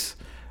case.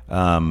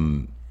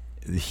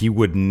 He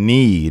would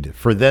need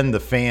for then the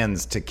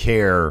fans to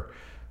care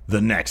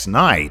the next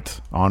night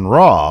on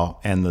Raw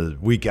and the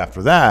week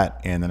after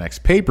that and the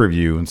next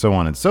pay-per-view and so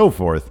on and so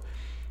forth,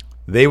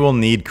 they will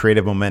need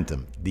creative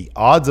momentum. The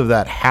odds of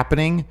that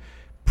happening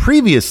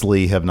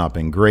previously have not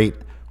been great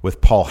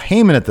with Paul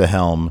Heyman at the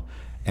helm.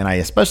 And I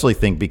especially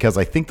think, because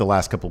I think the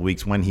last couple of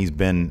weeks when he's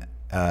been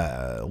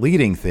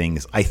leading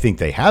things, I think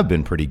they have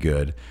been pretty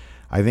good.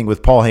 I think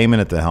with Paul Heyman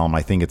at the helm,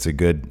 I think it's a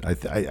good.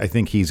 I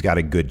think he's got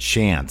a good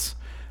chance.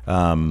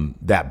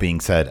 That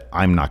being said,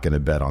 I'm not going to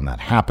bet on that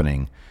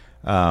happening.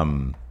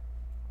 How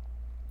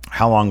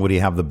long would he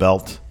have the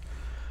belt?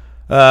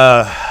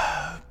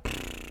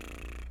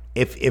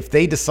 If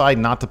they decide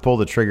not to pull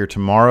the trigger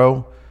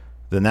tomorrow,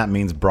 then that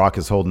means Brock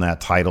is holding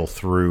that title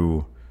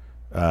through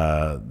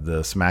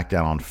the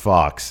SmackDown on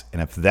Fox.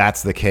 And if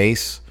that's the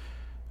case,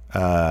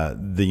 the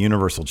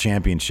Universal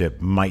Championship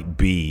might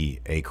be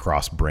a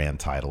cross-brand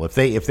title. If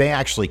they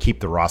actually keep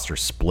the roster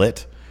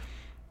split,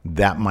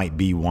 that might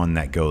be one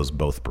that goes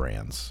both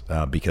brands,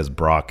 because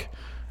Brock,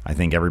 I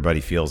think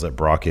everybody feels that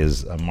Brock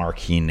is a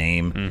marquee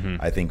name. Mm-hmm.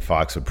 I think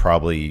Fox would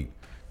probably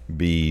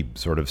be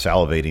sort of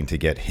salivating to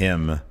get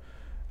him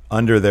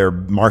under their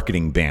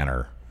marketing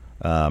banner.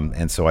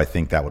 And so I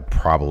think that would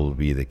probably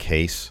be the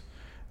case.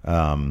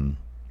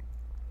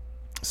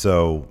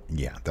 So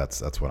yeah,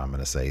 that's what I'm going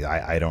to say.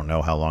 I don't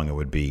know how long it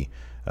would be.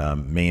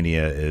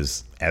 Mania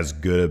is as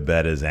good a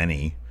bet as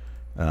any.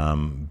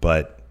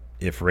 But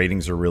if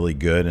ratings are really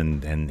good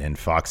and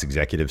Fox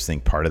executives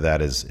think part of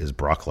that is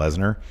Brock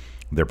Lesnar,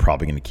 they're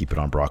probably going to keep it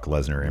on Brock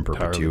Lesnar in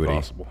perpetuity.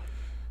 Possible.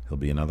 He'll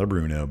be another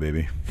Bruno,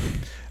 baby.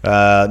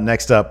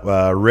 Next up,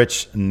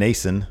 Rich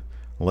Nason.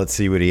 Let's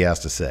see what he has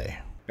to say.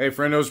 Hey,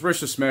 friendos,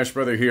 Rich the Smash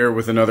Brother here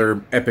with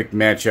another epic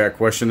Matt Chat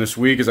question this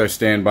week as I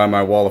stand by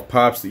my wall of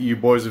pops that you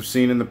boys have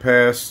seen in the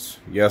past.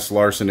 Yes,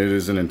 Larson, it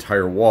is an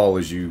entire wall,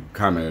 as you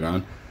commented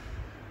on.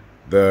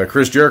 The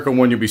Chris Jericho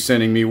one you'll be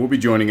sending me will be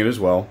joining it as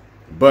well.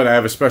 But I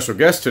have a special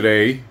guest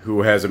today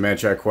who has a Matt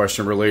Chat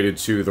question related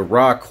to The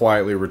Rock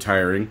quietly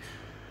retiring.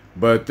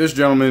 But this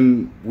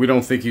gentleman, we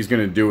don't think he's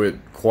going to do it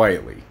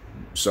quietly.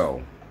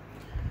 So,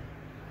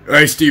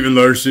 hi, Steven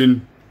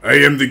Larson. I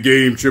am the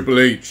game, Triple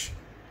H.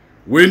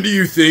 When do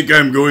you think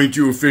I'm going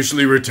to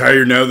officially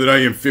retire now that I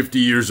am 50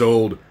 years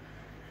old?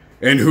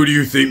 And who do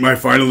you think my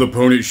final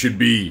opponent should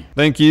be?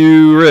 Thank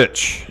you,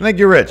 Rich. Thank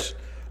you, Rich.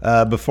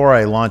 Before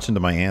I launch into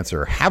my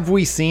answer, have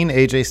we seen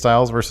AJ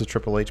Styles versus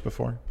Triple H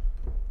before?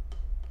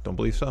 Don't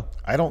believe so.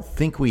 I don't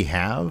think we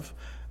have.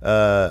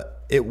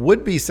 It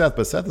would be Seth,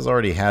 but Seth has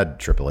already had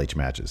Triple H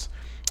matches.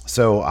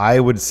 So I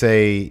would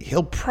say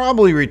he'll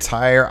probably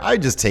retire.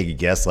 I'd just take a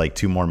guess, like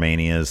 2 more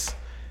Manias.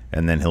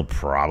 And then he'll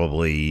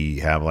probably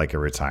have like a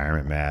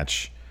retirement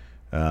match.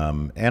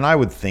 And I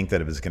would think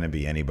that if it's going to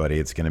be anybody,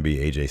 it's going to be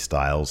AJ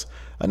Styles.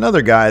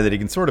 Another guy that he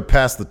can sort of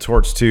pass the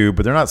torch to,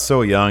 but they're not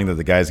so young that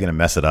the guy's going to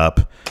mess it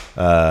up.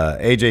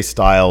 AJ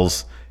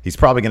Styles, he's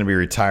probably going to be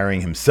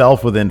retiring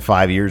himself within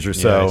 5 years or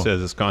so. Yeah, he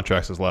says his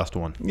contract's his last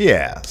one.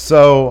 Yeah,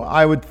 so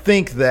I would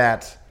think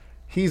that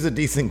he's a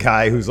decent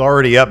guy who's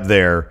already up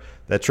there,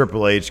 that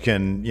Triple H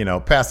can,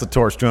 pass the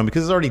torch to him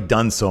because he's already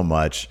done so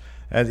much.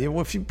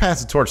 If you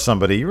pass the torch to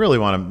somebody, you really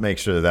want to make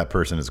sure that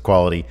person is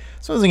quality.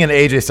 So I was thinking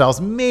AJ Styles,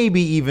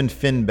 maybe even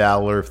Finn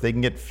Balor, if they can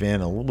get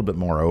Finn a little bit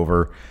more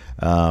over.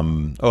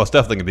 It's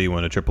definitely going to be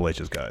one of Triple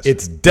H's guys.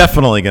 It's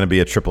definitely going to be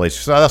a Triple H.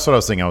 So that's what I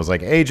was thinking. I was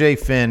like, AJ,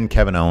 Finn,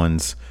 Kevin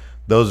Owens.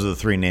 Those are the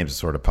 3 names that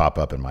sort of pop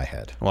up in my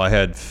head. Well, I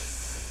had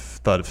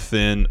thought of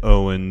Finn,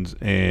 Owens,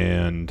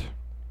 and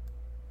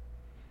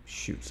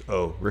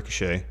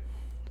Ricochet.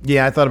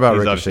 Yeah, I thought about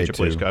He's Ricochet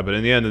Triple H too. guy, but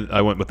in the end,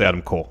 I went with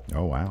Adam Cole.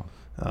 Oh, wow.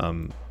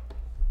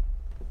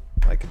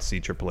 I could see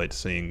Triple H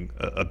seeing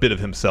a bit of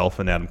himself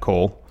in Adam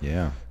Cole.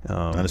 Yeah.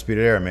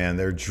 Undisputed Era, man.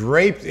 They're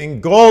draped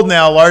in gold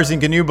now, Larson.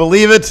 Can you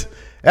believe it?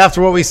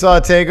 After what we saw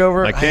at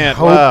TakeOver? I can't.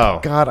 Wow.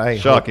 God, I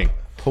Shocking.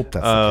 hope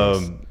that's the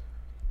case.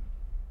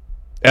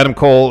 Adam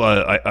Cole,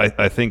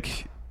 I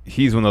think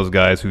he's one of those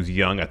guys who's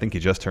young. I think he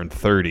just turned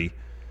 30.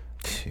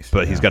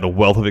 But he's got a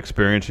wealth of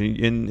experience.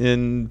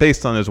 In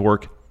based on his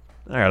work,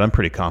 all right, I'm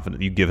pretty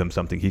confident you give him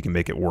something, he can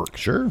make it work.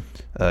 Sure.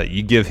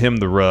 You give him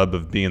the rub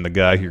of being the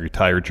guy who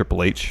retired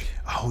Triple H.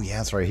 Oh, yeah,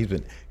 that's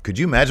right. Could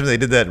you imagine if they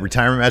did that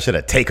retirement match at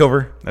a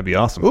TakeOver? That'd be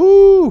awesome.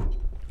 Ooh.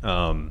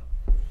 That'd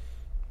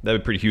be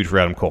pretty huge for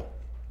Adam Cole.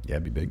 Yeah,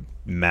 it'd be big.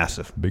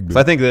 Massive. Big. So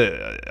I think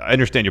that I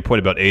understand your point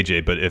about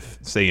AJ, but if,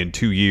 say, in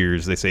 2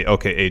 years they say,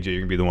 okay, AJ, you're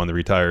going to be the one that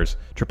retires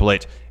Triple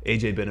H,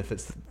 AJ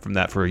benefits from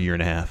that for a year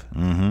and a half.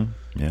 Mm-hmm.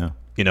 Yeah.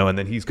 And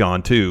then he's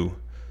gone too.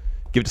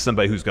 Give it to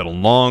somebody who's got a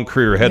long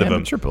career ahead of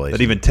him. Triple H.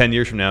 That even 10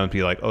 years from now, and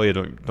be like, oh yeah,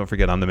 don't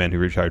forget, I'm the man who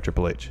retired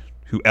Triple H,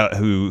 who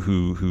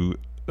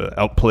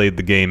outplayed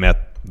the game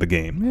at the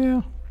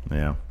game.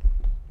 Yeah.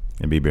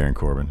 And be Baron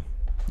Corbin.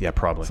 Yeah,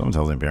 probably. Someone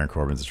tells me Baron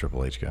Corbin's a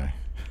Triple H guy.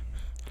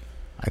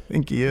 I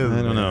think he is.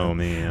 I don't know,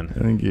 man. I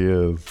think he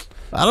is.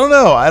 I don't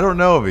know. I don't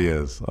know if he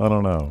is. I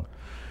don't know.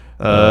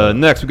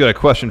 Next, we got a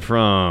question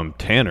from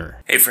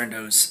Tanner. Hey,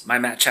 friendos. My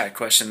Matt Chat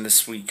question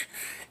this week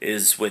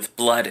is with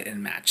blood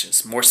in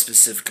matches, more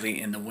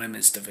specifically in the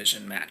women's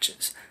division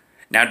matches.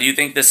 Now, do you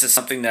think this is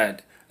something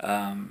that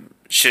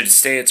should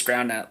stay its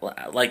ground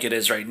like it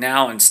is right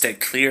now and stay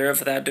clear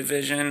of that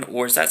division?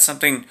 Or is that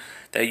something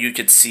that you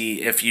could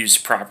see, if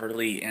used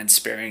properly and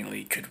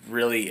sparingly, could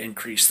really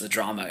increase the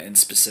drama in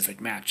specific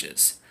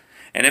matches?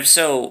 And if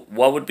so,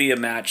 what would be a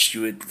match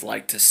you would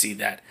like to see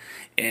that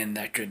in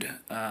that could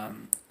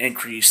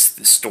increase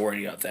the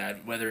story of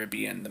that, whether it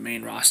be in the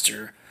main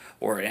roster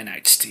or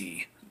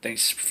NXT?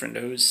 Thanks,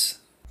 friendos.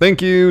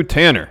 Thank you,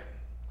 Tanner.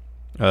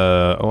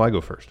 I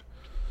go first.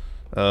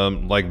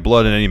 Like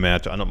blood in any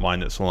match, I don't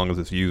mind it so long as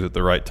it's used at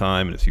the right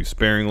time and it's used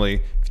sparingly.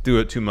 If you do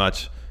it too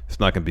much, it's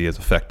not going to be as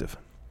effective.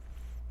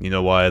 You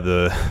know why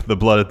the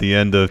blood at the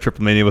end of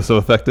Triple Mania was so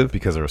effective?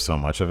 Because there was so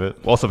much of it.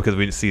 Also because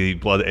we didn't see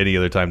blood any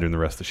other time during the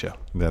rest of the show.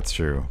 That's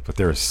true. But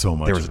there was so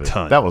much of it. There was a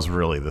ton. That was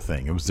really the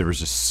thing. There was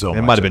just so much.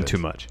 It might have been too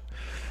much.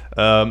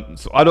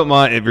 So I don't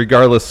mind,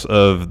 regardless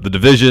of the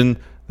division,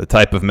 the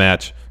type of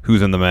match,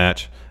 who's in the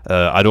match.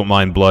 I don't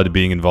mind blood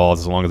being involved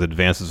as long as it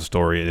advances the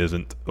story and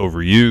isn't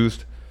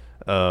overused.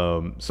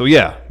 So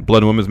yeah,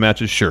 blood in women's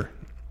matches, sure.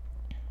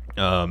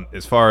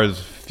 As far as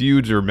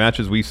feuds or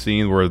matches we've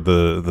seen where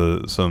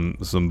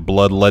some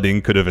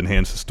bloodletting could have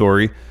enhanced the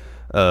story,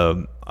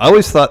 I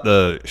always thought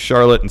the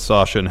Charlotte and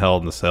Sasha and Hell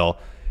in the Cell,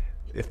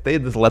 if they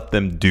just let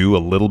them do a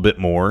little bit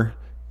more,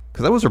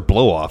 because that was their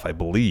blow off, I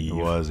believe. It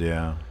was,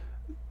 yeah.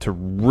 To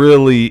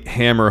really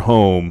hammer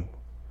home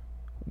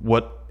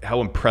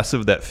how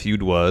impressive that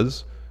feud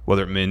was.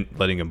 Whether it meant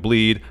letting him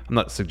bleed, I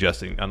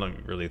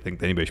don't really think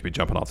that anybody should be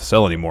jumping off the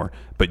Cell anymore,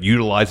 but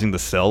utilizing the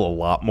Cell a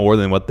lot more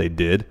than what they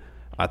did,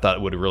 I thought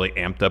it would have really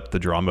amped up the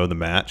drama of the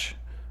match.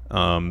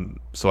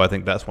 So I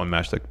think that's one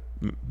match that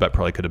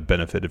probably could have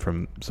benefited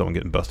from someone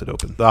getting busted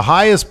open. The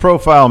highest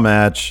profile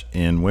match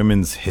in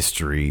women's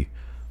history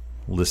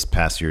this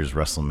past year's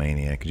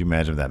WrestleMania. Could you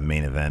imagine that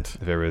main event?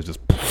 If everybody's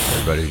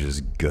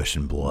just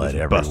gushing blood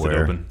just busted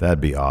everywhere. Open.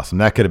 That'd be awesome.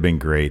 That could have been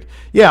great.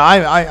 Yeah,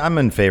 I'm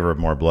in favor of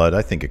more blood.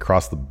 I think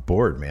across the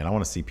board, man. I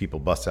want to see people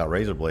bust out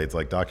razor blades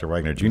like Dr.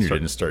 Wagner Jr. did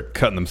and start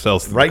cutting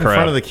themselves right in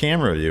front of the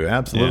camera.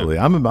 Absolutely.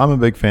 Yeah. I'm a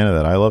big fan of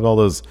that. I love all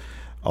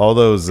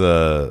those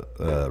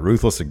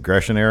ruthless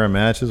aggression era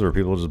matches where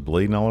people are just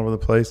bleeding all over the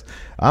place.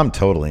 I'm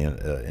totally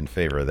in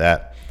favor of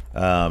that.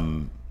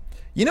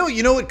 You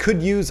know, it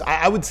could use.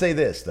 I would say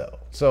this though.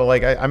 So,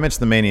 like I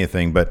mentioned the Mania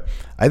thing, but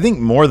I think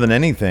more than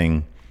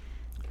anything,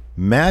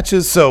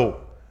 matches.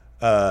 So,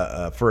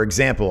 for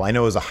example, I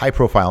know it was a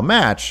high-profile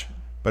match,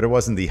 but it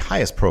wasn't the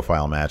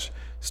highest-profile match.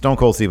 Stone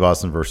Cold Steve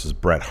Austin versus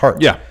Bret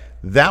Hart. Yeah,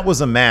 that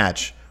was a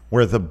match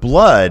where the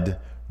blood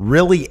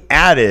really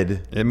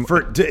added. A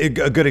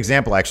good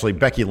example, actually,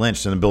 Becky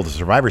Lynch in the Build to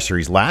Survivor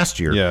Series last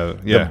year. Yeah.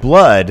 The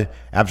blood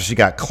after she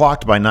got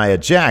clocked by Nia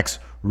Jax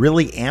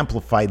really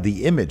amplified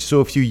the image. So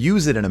if you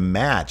use it in a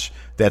match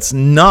that's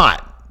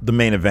not the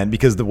main event,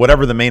 because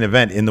whatever the main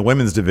event in the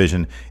women's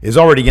division is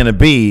already going to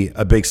be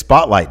a big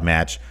spotlight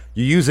match,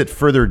 you use it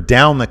further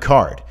down the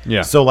card.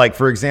 Yeah. So like,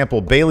 for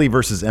example, Bayley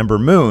versus Ember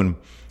Moon,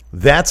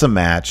 that's a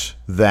match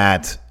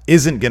that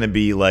isn't going to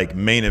be like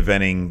main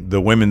eventing the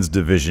women's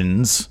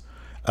divisions.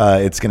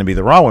 It's going to be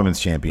the Raw Women's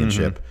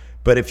Championship. Mm-hmm.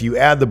 But if you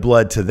add the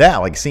blood to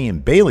that, like seeing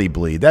Bayley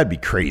bleed, that'd be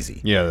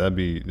crazy. Yeah, that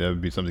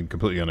would be something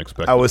completely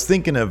unexpected. I was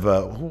thinking of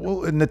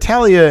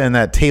Natalya in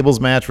that tables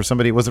match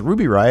where was it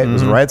Ruby Riott? Mm-hmm.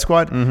 Was it Riot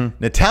Squad? Mm-hmm.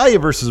 Natalya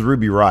versus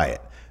Ruby Riott.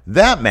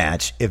 That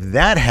match, if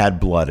that had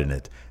blood in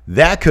it,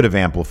 that could have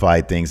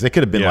amplified things. It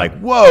could have been like,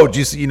 whoa, did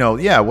you see,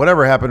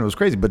 whatever happened was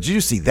crazy. But did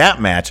you see that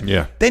match?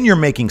 Yeah. Then you're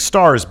making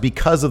stars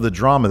because of the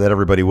drama that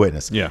everybody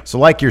witnessed. Yeah. So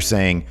like you're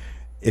saying,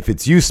 if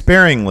it's used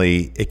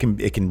sparingly, it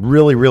can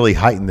really, really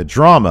heighten the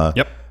drama.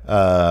 Yep.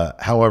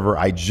 However,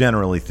 I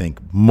generally think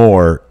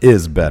more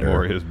is better.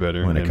 More is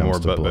better when it comes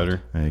to blood.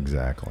 Better.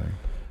 Exactly.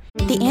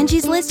 The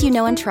Angie's List you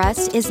know and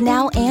trust is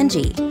now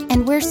Angie,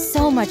 and we're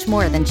so much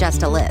more than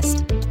just a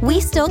list. We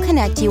still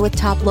connect you with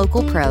top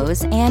local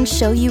pros and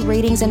show you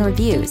ratings and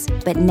reviews,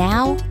 but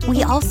now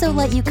we also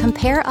let you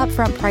compare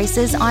upfront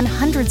prices on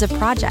hundreds of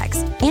projects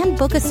and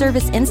book a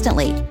service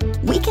instantly.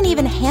 We can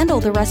even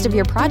handle the rest of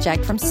your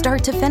project from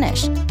start to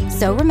finish.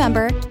 So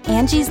remember,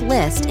 Angie's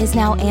List is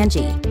now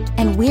Angie,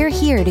 and we're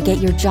here to get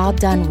your job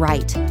done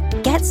right.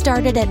 Get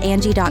started at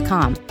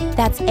Angie.com.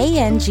 That's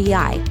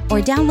ANGI,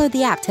 or download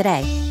the app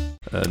today.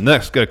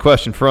 Next, got a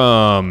question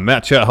from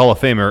Matt Chat Hall of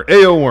Famer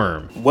A.O.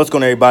 Worm. What's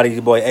going on, everybody? It's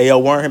your boy A.O.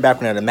 Worm here, back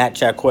with another Matt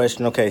Chat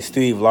question. Okay,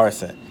 Steve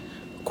Larson.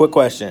 Quick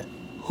question.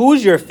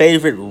 Who's your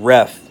favorite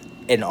ref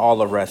in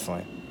all of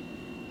wrestling?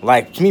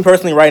 Like, to me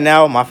personally right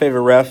now, my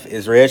favorite ref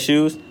is Red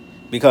Shoes,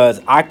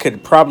 because I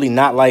could probably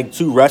not like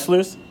two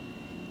wrestlers,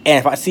 and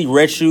if I see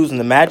Red Shoes in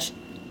the match,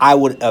 I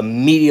would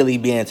immediately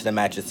be into the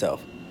match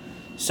itself.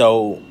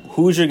 So,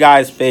 who's your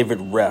guys' favorite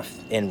ref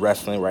in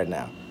wrestling right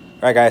now?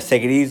 All right, guys,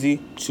 take it easy.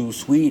 Too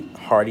sweet,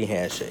 hearty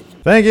handshake.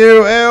 Thank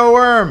you, A.O.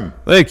 Worm.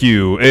 Thank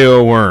you,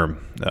 A.O.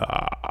 Worm.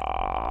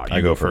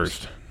 You go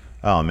first.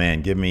 Oh,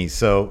 man, give me...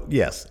 So,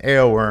 yes,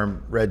 A.O.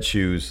 Worm, Red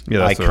Shoes, yeah,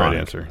 that's iconic. The right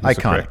answer. That's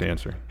the correct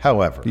answer.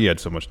 However... He had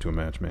so much to a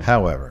match, man.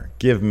 However,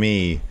 give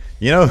me...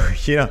 he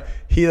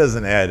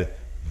doesn't add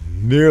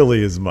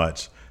nearly as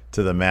much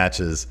to the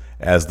matches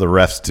as the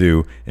refs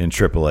do in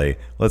AAA.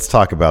 Let's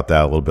talk about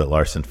that a little bit,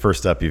 Larson.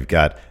 First up, you've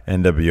got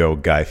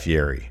NWO Guy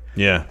Fieri.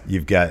 Yeah.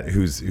 You've got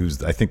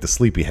who's I think the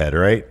sleepyhead,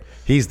 right?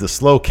 He's the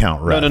slow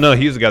count ref. No.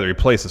 He's the guy that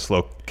replaced the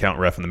slow count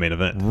ref in the main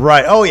event.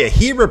 Right. Oh, yeah.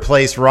 He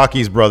replaced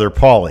Rocky's brother,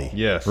 Paulie.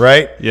 Yes.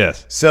 Right?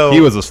 Yes. So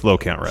he was a slow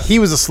count ref. He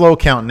was a slow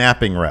count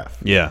napping ref.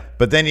 Yeah.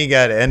 But then you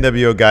got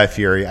NWO Guy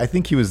Fieri. I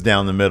think he was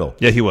down the middle.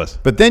 Yeah, he was.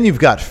 But then you've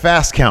got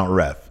fast count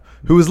ref,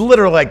 who is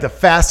literally like the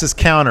fastest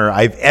counter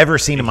I've ever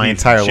seen in my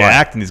entire life. He's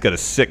jacked, and he's got a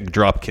sick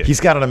drop kick.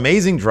 He's got an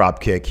amazing drop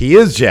kick. He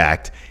is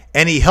jacked.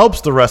 And he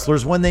helps the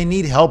wrestlers when they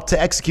need help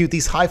to execute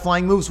these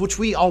high-flying moves, which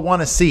we all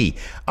want to see.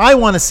 I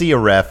want to see a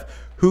ref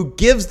who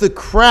gives the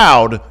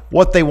crowd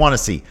what they want to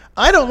see.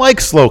 I don't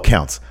like slow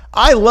counts.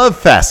 I love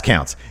fast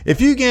counts. If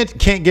you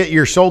can't get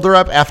your shoulder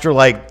up after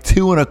like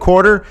 2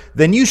 1/4,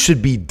 then you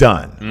should be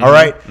done. Mm-hmm, all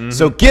right? Mm-hmm.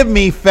 So give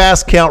me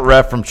fast count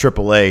ref from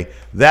AAA.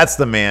 That's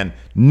the man.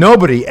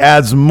 Nobody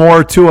adds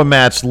more to a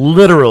match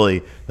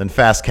literally than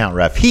fast count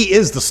ref. He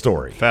is the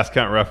story. Fast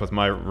count ref was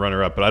my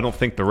runner-up, but I don't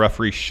think the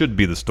referee should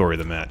be the story of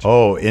the match.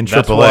 Oh, in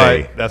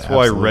AAA. That's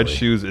why Red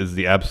Shoes is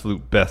the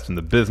absolute best in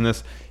the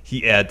business.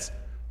 He adds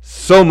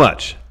so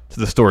much to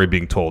the story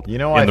being told. You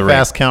know why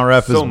fast count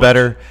ref is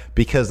better?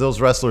 Because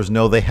those wrestlers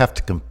know they have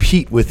to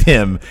compete with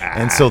him,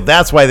 and so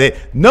that's why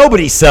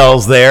nobody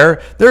sells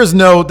there. There's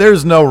no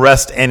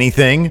rest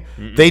anything.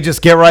 Mm-mm. They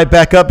just get right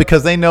back up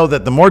because they know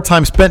that the more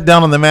time spent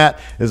down on the mat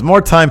is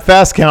more time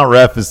fast count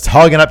ref is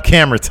hogging up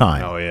camera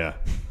time. Oh yeah.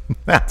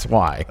 That's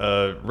why.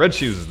 Red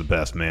Shoes is the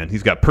best, man.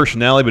 He's got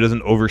personality, but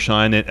doesn't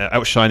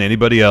outshine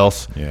anybody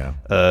else.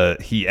 Yeah.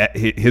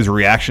 His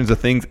reactions to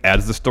things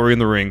adds the story in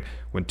the ring.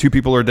 When 2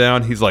 people are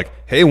down, he's like,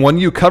 "Hey, one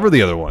of you cover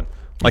the other one."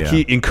 Like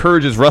he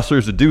encourages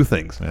wrestlers to do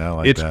things. Yeah, I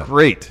like it's that.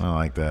 Great. I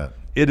like that.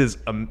 It is.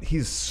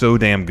 He's so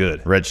damn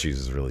good. Red Shoes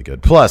is really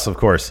good. Plus, of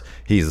course,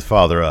 he's the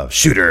father of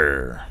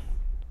Shooter.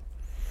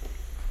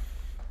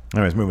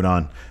 Anyways, moving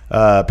on.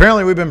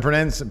 Apparently, we've been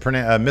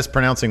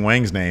mispronouncing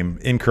Wang's name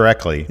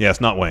incorrectly. Yeah,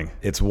 it's not Wang.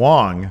 It's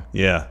Wong.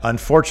 Yeah.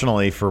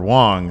 Unfortunately for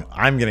Wong,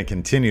 I'm going to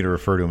continue to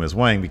refer to him as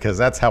Wang because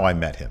that's how I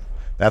met him.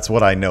 That's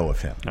what I know of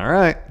him. All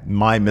right.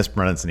 My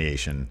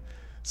mispronunciation.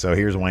 So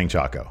here's Wang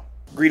Choco.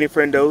 Greeting,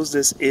 friendos.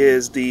 This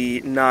is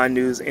the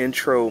non-news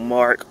intro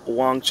Mark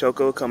Wong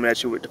Choco coming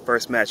at you with the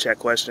first Match Chat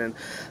question.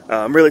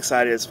 I'm really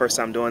excited. It's the first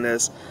time doing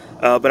this.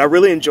 But I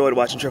really enjoyed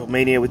watching Triple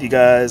Mania with you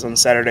guys on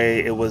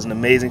Saturday. It was an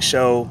amazing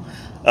show.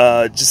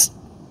 Just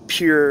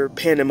pure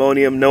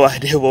pandemonium. No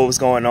idea what was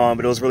going on,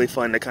 but it was really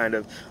fun to kind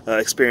of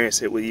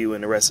experience it with you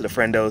and the rest of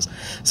the friendos.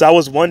 So I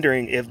was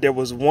wondering if there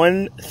was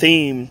one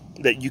theme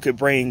that you could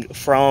bring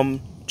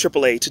from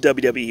AAA to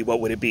WWE,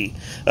 what would it be?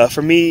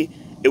 For me,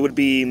 it would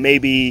be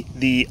maybe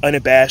the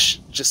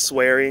unabashed, just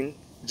swearing,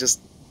 just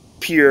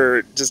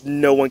pure, just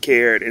no one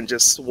cared and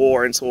just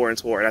swore and swore and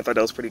swore. And I thought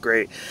that was pretty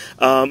great.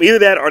 Either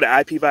that or the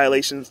IP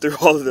violations through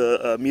all of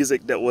the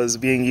music that was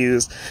being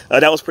used.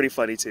 That was pretty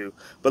funny too.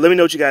 But let me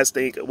know what you guys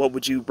think. What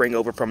would you bring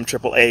over from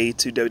AAA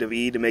to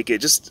WWE to make it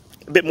just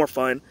a bit more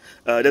fun?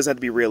 It doesn't have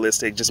to be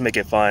realistic. Just make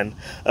it fun.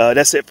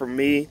 That's it from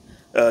me.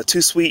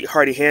 Too sweet,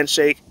 hearty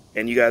handshake.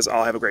 And you guys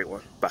all have a great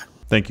one. Bye.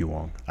 Thank you,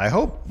 Wong. I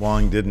hope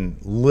Wong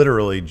didn't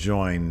literally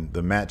join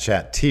the Matt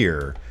Chat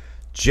tier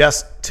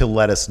just to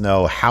let us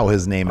know how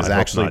his name is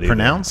actually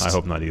pronounced. I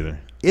hope not either.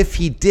 If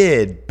he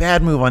did,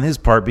 bad move on his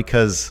part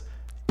because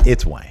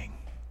it's Wang.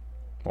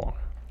 Wong.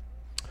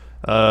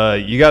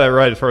 You got it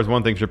right as far as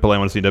one thing, AAA. I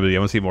want to see WWE. I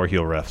want to see more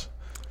heel refs.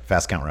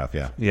 Fast count ref,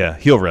 yeah. Yeah,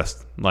 heel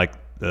refs. Like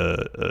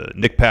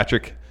Nick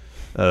Patrick,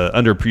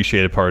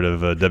 underappreciated part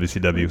of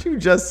WCW. Aren't you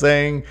just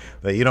saying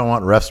that you don't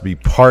want refs to be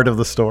part of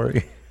the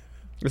story?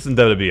 This is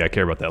WWE. I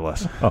care about that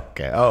less.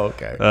 Okay. Oh,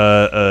 okay.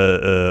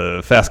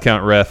 Fast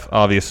count ref,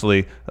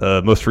 obviously.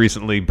 Most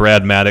recently,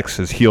 Brad Maddox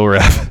is heel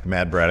ref.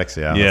 Mad Braddox,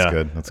 yeah. That's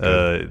good. That's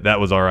good.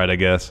 That was all right, I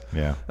guess.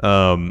 Yeah.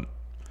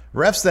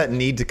 Refs that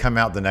need to come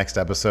out the next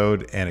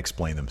episode and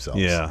explain themselves.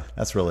 Yeah.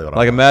 That's really what I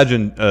like. want.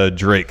 Imagine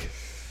Drake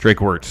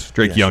Wirtz,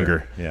 Drake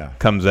Younger. Sure.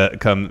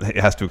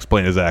 Yeah. Has to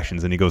explain his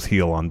actions, and he goes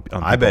heel on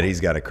I bet he's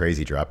got a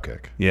crazy drop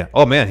kick. Yeah.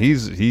 Oh man,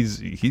 he's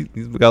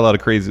got a lot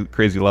of crazy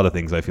a lot of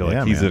things. I feel like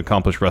Yeah, he's man. an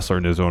accomplished wrestler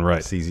in his own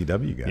right.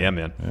 CZW guy. Yeah,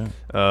 man.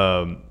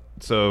 Yeah.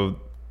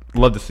 So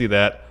love to see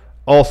that.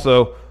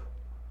 Also,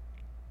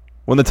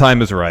 when the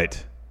time is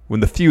right, when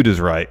the feud is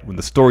right, when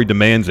the story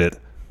demands it,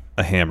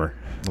 a hammer.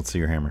 Let's see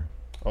your hammer.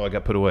 Oh, I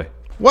got put away.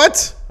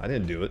 What? I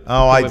didn't do it.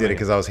 Oh, I did it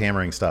because I was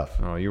hammering stuff.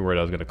 Oh, you were worried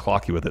I was going to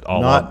clock you with it.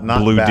 Not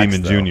Blue backs,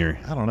 Demon though. Jr.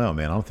 I don't know,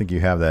 man. I don't think you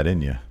have that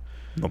in you.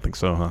 I don't think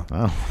so, huh?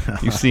 Oh.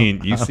 You've seen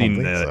think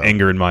so.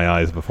 anger in my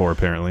eyes before,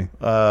 apparently.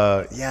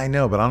 Yeah, I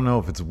know, but I don't know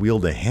if it's wheel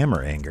to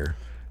hammer anger.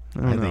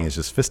 I think it's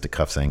just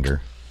fisticuffs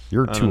anger.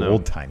 You're too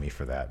old timey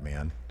for that,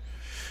 man.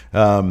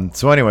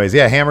 So, anyways,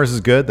 yeah, hammers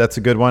is good. That's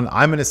a good one.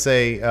 I'm going to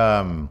say.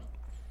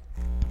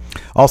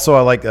 Also,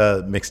 I like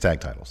mixed tag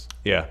titles.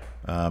 Yeah.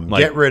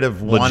 Get rid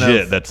of one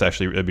legit. of.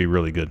 That'd be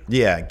really good.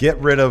 Yeah, get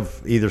rid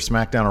of either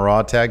SmackDown or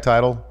Raw tag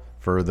title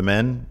for the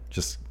men.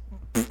 Just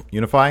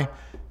unify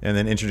and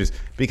then introduce,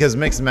 because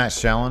mixed match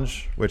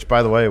challenge. Which,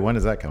 by the way, when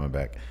is that coming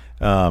back?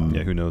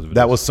 Who knows?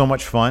 That was so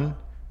much fun.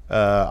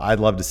 I'd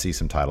love to see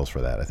some titles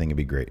for that. I think it'd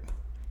be great.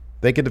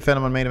 They could defend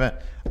them on main event.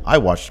 I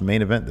watched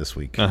main event this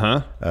week.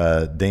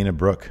 Dana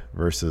Brooke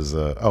versus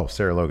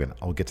Sarah Logan.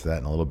 I'll get to that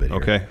in a little bit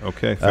here.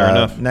 Okay, fair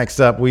enough. Next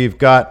up, we've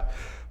got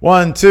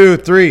 1, 2,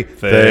 3.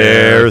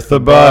 There's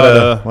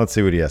Tabata. Let's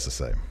see what he has to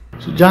say.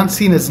 Should John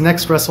Cena's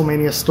next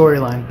WrestleMania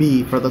storyline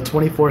be for the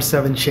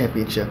 24/7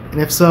 championship?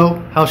 And if so,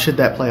 how should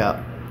that play out?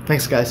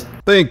 Thanks, guys.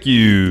 Thank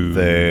you.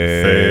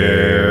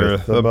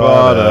 There's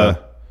Tabata.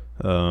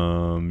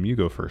 You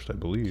go first, I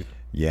believe.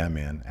 Yeah,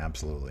 man,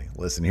 absolutely.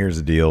 Listen, here's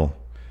the deal.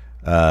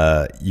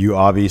 You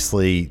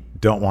obviously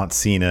don't want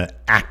Cena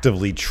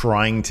actively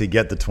trying to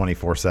get the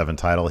 24/7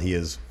 title. He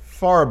is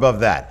far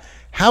above that.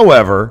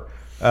 However,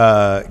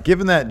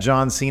 given that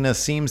John Cena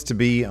seems to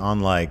be on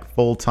like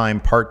full-time,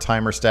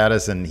 part-timer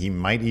status, and he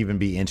might even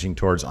be inching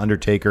towards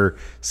Undertaker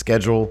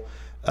schedule,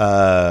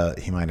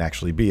 he might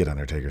actually be at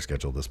Undertaker's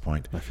schedule at this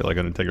point. I feel like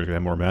Undertaker's gonna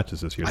have more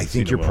matches this year. I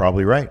think you're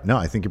probably right. No,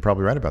 I think you're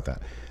probably right about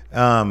that.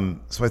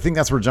 So I think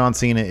that's where John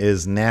Cena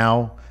is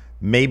now.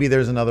 Maybe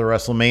there's another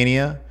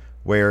WrestleMania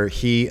where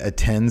he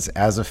attends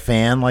as a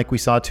fan like we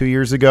saw 2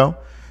 years ago.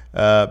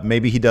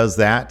 Maybe he does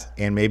that,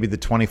 and maybe the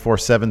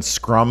 24/7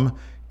 scrum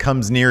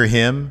comes near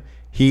him.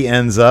 He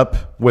ends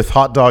up with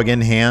hot dog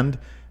in hand,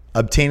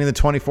 obtaining the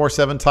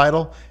 24/7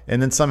 title,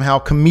 and then somehow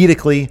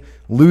comedically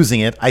losing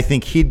it. I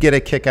think he'd get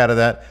a kick out of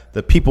that.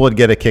 The people would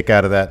get a kick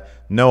out of that.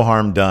 No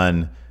harm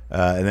done.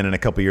 And then in a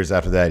couple years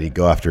after that, he'd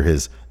go after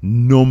his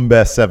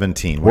number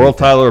 17. World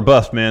title or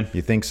bust, man.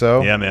 You think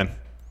so? Yeah, man.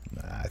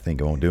 I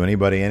think it won't do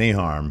anybody any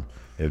harm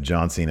if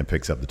John Cena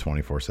picks up the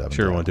 24/7.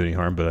 Sure, it won't do any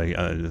harm,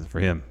 but for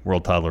him,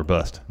 world title or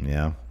bust.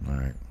 Yeah, all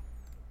right.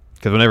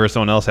 Because whenever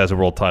someone else has a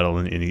world title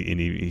and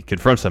he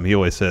confronts them, he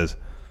always says,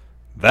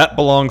 "That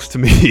belongs to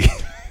me."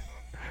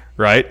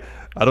 Right?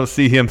 I don't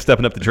see him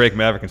stepping up to Drake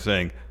Maverick and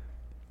saying,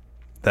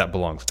 "That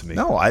belongs to me."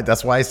 No,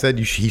 that's why I said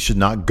he should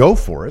not go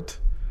for it.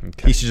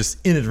 Okay. He should just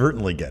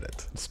inadvertently get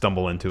it.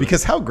 Stumble into it.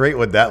 Because how great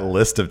would that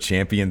list of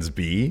champions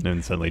be?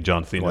 And suddenly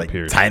John Cena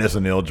appears. Titus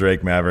O'Neil,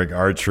 Drake Maverick,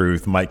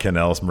 R-Truth, Mike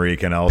Kanellis, Marie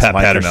Kanellis, Pat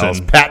Mike Patterson,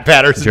 Kanellis, Pat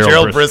Patterson,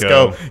 Gerald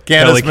Briscoe,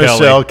 Candice Kelly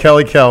Michelle,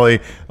 Kelly,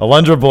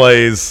 Alundra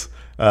Blaze,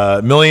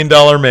 $1 Million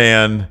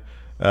Man,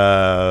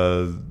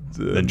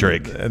 then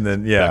Drake. And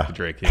then, Back to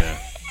Drake, yeah.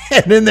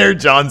 And then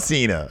there's John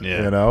Cena,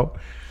 Yeah. you know?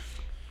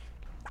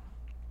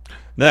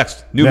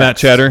 Next, Matt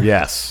Chatter.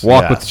 Yes.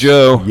 Walk with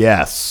Joe.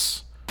 Yes.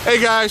 Hey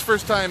guys,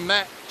 first time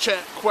Matt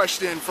Chat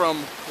question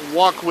from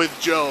Walk with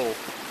Joe.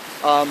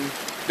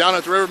 Down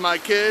at the river with my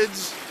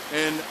kids,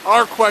 and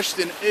our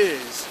question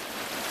is,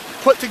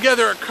 put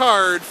together a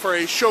card for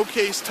a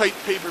showcase type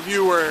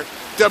pay-per-view where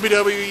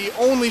WWE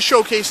only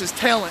showcases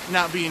talent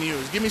not being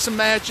used. Give me some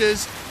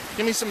matches,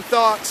 give me some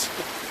thoughts,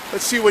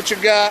 let's see what you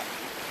got.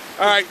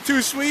 Alright,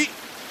 Too Sweet?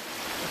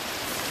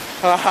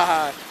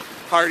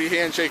 Hearty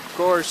handshake, of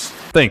course.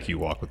 Thank you,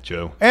 Walk with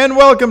Joe. And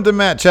welcome to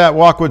Matt Chat,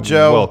 Walk with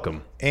Joe.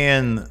 Welcome.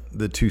 And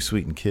the Too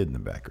Sweet Kid in the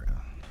background.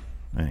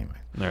 Anyway.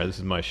 All right, this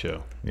is my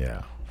show.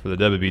 Yeah. For the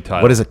WWE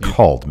title. What is it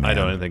called, man? I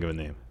didn't think of a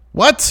name.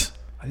 What?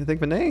 I didn't think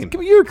of a name.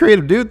 You're a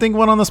creative dude. Think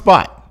one on the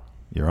spot.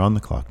 You're on the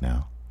clock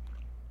now.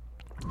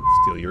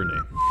 Steal your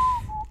name.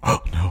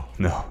 Oh, no.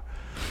 No.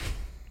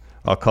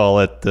 I'll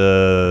call it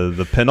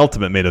the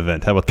penultimate main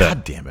event. How about that?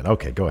 God damn it.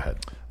 Okay, go ahead.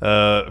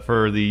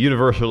 For the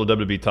Universal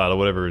WWE title,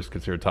 whatever is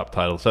considered top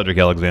title, Cedric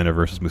Alexander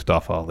versus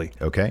Mustafa Ali.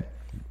 Okay,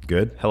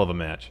 good. Hell of a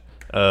match.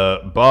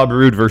 Bob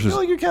Roode versus... I feel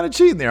like you're kind of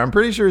cheating there. I'm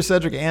pretty sure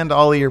Cedric and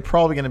Ali are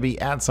probably going to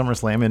be at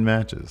SummerSlam in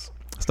matches.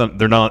 They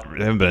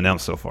haven't been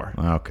announced so far.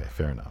 Okay,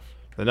 fair enough.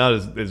 They're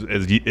not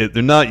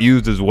they're not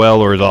used as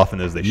well or as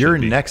often as they should be. Your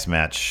next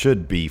match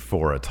should be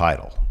for a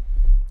title.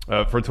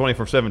 For a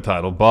 24/7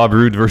 title, Bob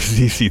Roode versus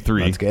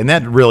EC3. That's good. And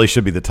that really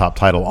should be the top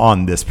title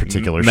on this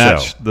particular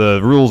match. show.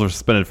 The rules are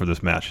suspended for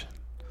this match.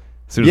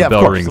 As soon as the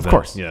bell rings. Of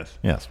course. Yes.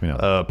 Yes, we know.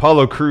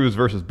 Apollo Crews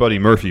versus Buddy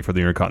Murphy for the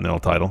Intercontinental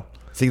title.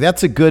 See,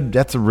 that's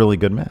a really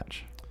good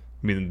match.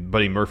 I mean,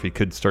 Buddy Murphy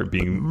could start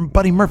being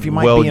Buddy Murphy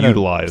might well be in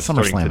utilized a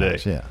starting SummerSlam today.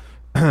 match,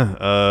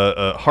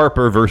 yeah.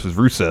 Harper versus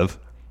Rusev.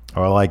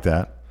 Oh, I like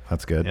that.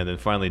 That's good. And then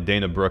finally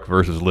Dana Brooke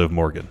versus Liv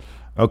Morgan.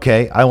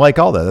 Okay, I like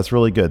all that. That's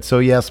really good. So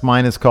yes,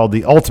 mine is called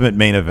the Ultimate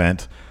Main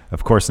Event.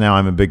 Of course, now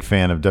I'm a big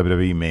fan of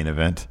WWE Main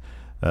Event.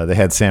 They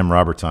had Sam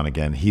Roberts on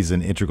again. He's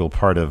an integral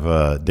part of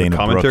Dana the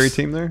commentary Brooks'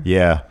 team there.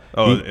 Yeah.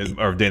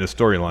 Or Dana's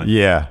storyline.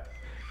 Yeah,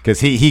 because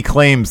he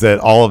claims that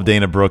all of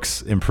Dana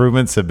Brooks'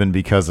 improvements have been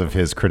because of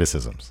his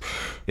criticisms.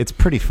 It's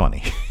pretty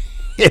funny.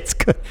 It's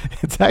good.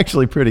 It's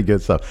actually pretty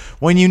good stuff.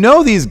 When you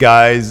know these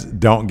guys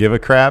don't give a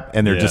crap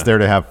and they're just there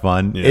to have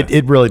fun,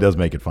 it really does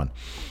make it fun.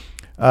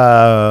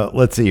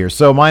 Let's see here.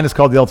 So mine is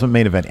called the Ultimate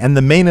Main Event, and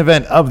the main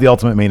event of the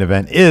Ultimate Main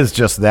Event is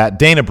just that: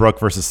 Dana Brooke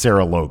versus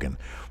Sarah Logan.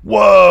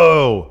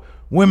 Whoa!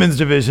 Women's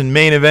division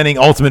main eventing,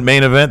 Ultimate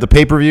Main Event, the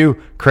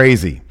pay-per-view,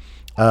 crazy.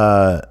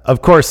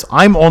 Of course,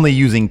 I'm only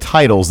using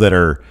titles that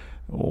are,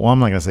 well, I'm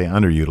not going to say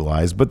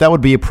underutilized, but that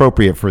would be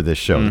appropriate for this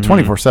show. The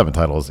 24/7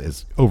 title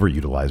is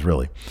overutilized,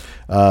 really.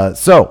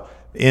 So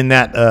in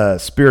that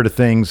spirit of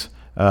things,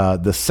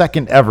 the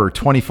second ever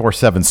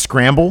 24/7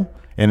 Scramble,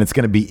 and it's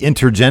going to be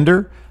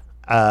intergender.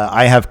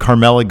 I have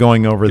Carmella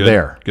going over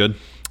there. Good.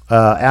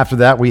 After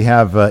that, we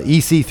have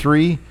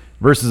EC3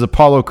 versus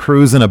Apollo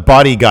Crews in a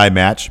body guy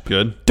match.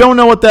 Good. Don't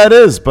know what that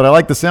is, but I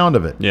like the sound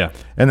of it. Yeah.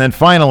 And then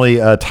finally,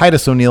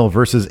 Titus O'Neil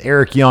versus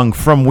Eric Young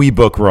from We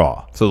Book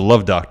Raw. So the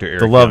Love Doctor, Eric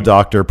The Love Young.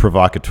 Doctor,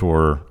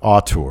 provocateur,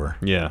 auteur.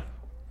 Yeah.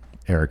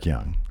 Eric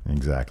Young.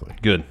 Exactly.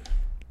 Good.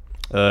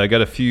 I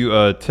got a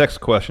few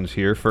text questions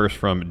here. First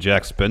from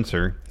Jack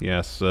Spencer. He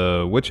asks,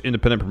 which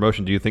independent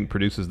promotion do you think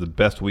produces the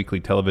best weekly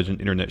television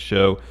internet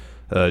show?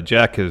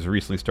 Jack has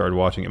recently started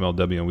watching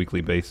MLW on a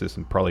weekly basis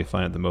and probably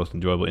find it the most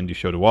enjoyable indie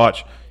show to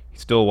watch. He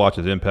still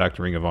watches Impact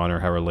and Ring of Honor.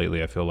 However,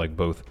 lately I feel like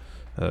both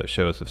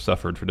shows have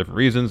suffered for different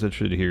reasons.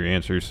 Interested to hear your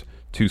answers.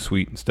 Too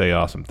sweet and stay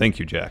awesome. Thank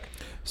you, Jack.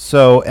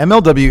 So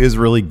MLW is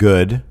really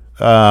good.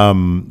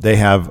 They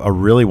have a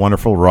really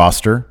wonderful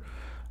roster.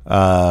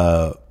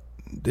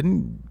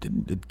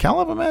 Did Cal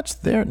have a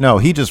match there? No,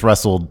 he just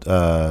wrestled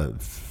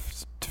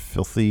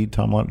Filthy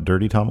Tom Lawler,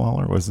 Dirty Tom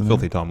Lawler, wasn't it?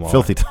 Filthy Tom Lawler.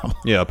 Filthy Tom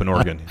Lawler. Yeah, up in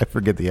Oregon. I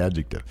forget the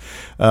adjective.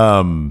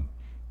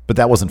 But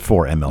that wasn't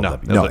for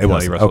MLW. No, it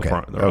wasn't. He wrestled Okay.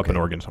 up in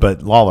Oregon somewhere.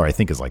 But Lawler, I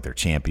think, is like their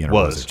champion or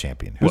was their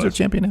champion. Who's Was. their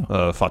champion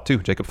now? Fatu.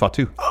 Jacob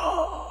Fatu.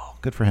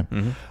 Good for him.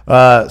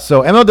 Mm-hmm.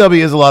 So MLW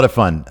is a lot of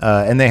fun,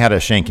 and they had a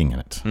shanking in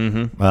it.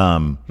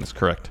 Mm-hmm. That's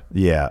correct.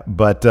 Yeah,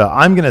 but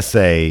I'm going to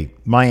say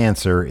my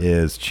answer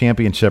is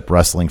Championship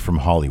Wrestling from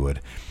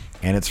Hollywood.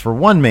 And it's for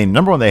one main.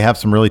 Number one, they have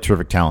some really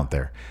terrific talent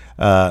there.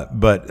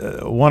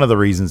 But one of the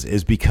reasons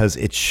is because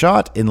it's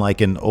shot in like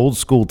an old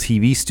school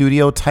TV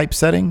studio type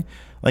setting.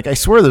 Like, I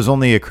swear there's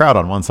only a crowd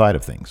on one side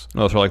of things.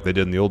 Oh, it's like they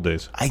did in the old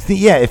days. I think,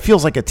 yeah, it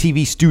feels like a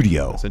TV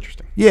studio. That's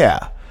interesting.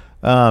 Yeah.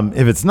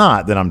 If it's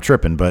not, then I'm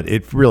tripping, but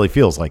it really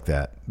feels like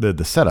that.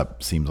 The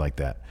setup seems like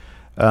that.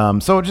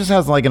 So it just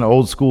has like an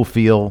old school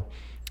feel.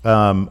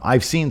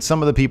 I've seen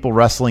some of the people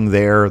wrestling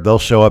there. They'll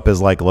show up as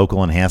like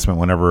local enhancement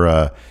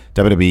whenever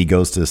WWE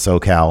goes to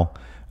SoCal.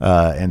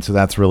 And so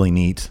that's really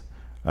neat.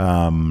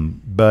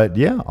 But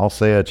yeah, I'll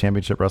say a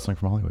Championship Wrestling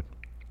from Hollywood.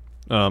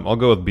 I'll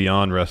go with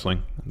Beyond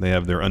Wrestling. They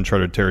have their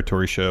Uncharted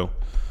Territory show.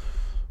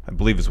 I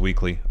believe it's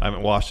weekly. I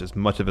haven't watched as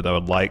much of it as I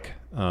would like.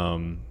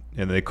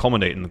 And they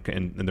culminate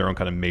in their own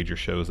kind of major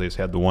shows. They just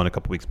had the one a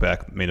couple weeks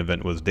back. The main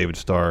event was David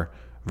Starr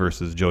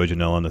versus Joey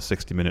Janela in a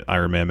 60-minute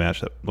Iron Man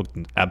match that looked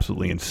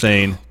absolutely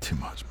insane. Too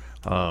much,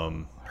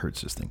 man. Hurts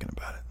just thinking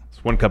about it.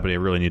 It's one company I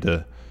really need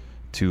to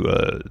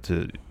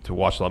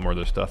watch a lot more of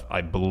their stuff.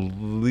 I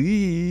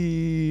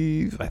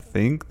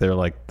think they're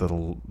like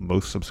the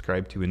most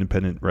subscribed to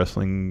independent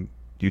wrestling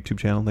YouTube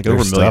channel. They got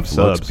over 1 million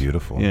subs. Looks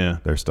beautiful. Yeah,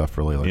 their stuff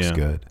really looks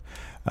good.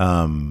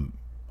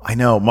 I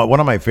know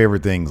one of my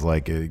favorite things,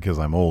 like, because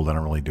I'm old, I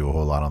don't really do a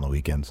whole lot on the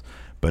weekends.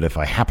 But if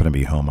I happen to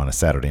be home on a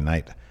Saturday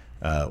night,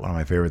 one of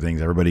my favorite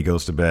things, everybody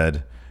goes to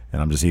bed,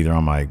 and I'm just either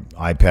on my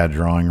iPad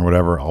drawing or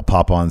whatever. I'll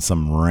pop on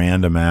some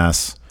random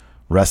ass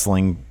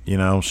wrestling,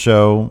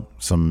 show,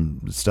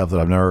 some stuff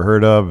that I've never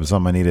heard of,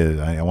 something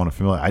I want to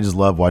familiar. I just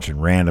love watching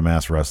random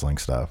ass wrestling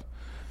stuff.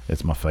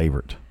 It's my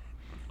favorite.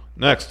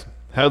 Next,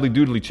 Hadley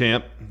Doodly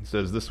Champ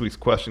says this week's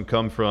question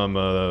come from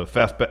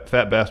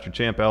fat bastard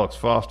champ Alex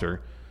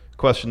Foster.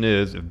 Question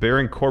is, if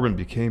Baron Corbin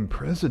became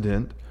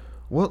president,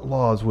 what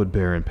laws would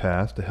Baron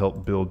pass to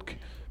help build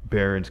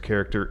Baron's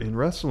character in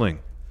wrestling?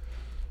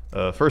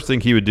 First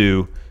thing he would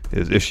do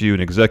is issue an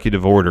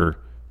executive order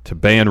to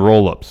ban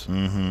roll-ups.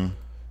 Mm-hmm.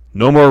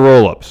 No more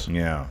roll-ups.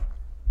 Yeah.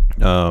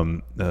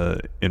 In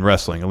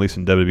wrestling, at least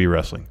in WWE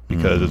wrestling,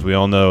 because as we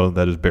all know,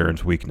 that is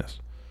Baron's weakness.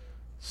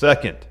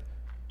 Second,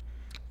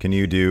 can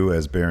you do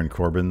as Baron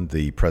Corbin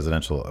the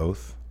presidential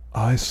oath?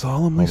 I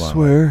solemnly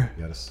swear.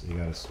 You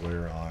gotta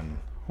swear on.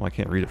 Well, I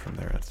can't read it from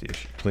there. That's the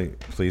issue.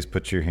 Please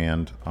put your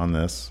hand on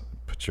this.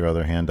 Put your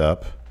other hand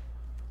up.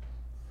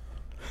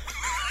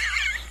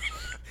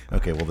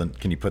 Okay, well then,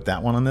 can you put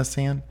that one on this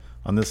hand?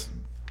 On this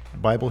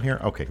Bible here?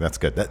 Okay, that's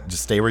good.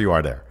 Just stay where you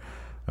are there.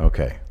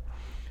 Okay.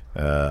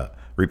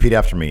 Repeat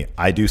after me.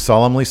 I do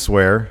solemnly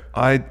swear.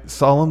 I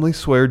solemnly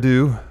swear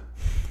do.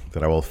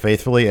 That I will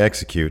faithfully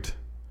execute.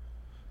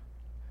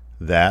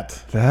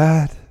 That.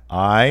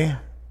 I.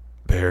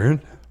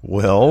 Baron.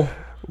 Will.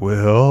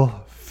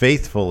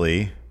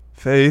 Faithfully.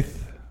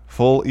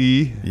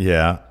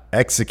 Yeah.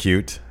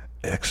 Execute.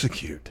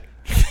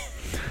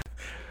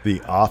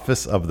 The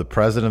office of the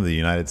President of the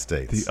United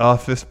States. The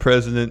office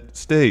President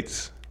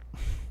states.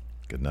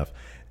 Good enough.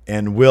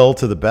 And will,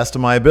 to the best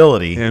of my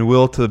ability. And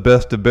will, to the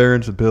best of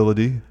Baron's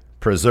ability.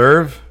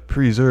 Preserve.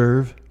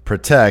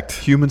 Protect.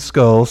 Human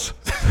skulls.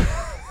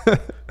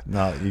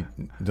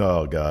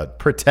 Oh, God.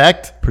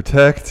 Protect.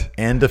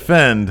 And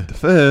defend.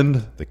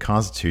 The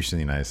Constitution of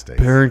the United States.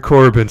 Baron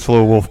Corbin,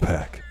 Slow Wolf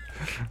Pack.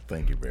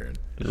 Thank you, Baron.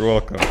 You're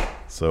welcome.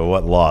 So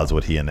what laws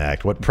would he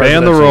enact? What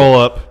ban the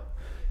roll-up,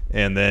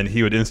 and then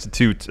he would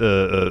institute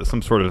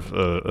some sort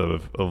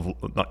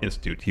of not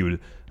institute. He would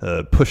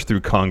push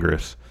through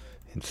Congress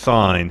and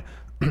sign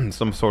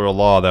some sort of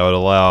law that would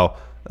allow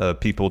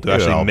people to It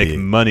would actually all make be-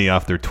 money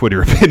off their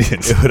Twitter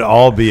opinions. It would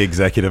all be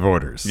executive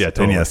orders. Yeah,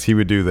 totally. And yes, he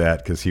would do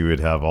that because he would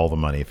have all the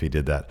money if he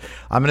did that.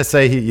 I'm going to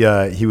say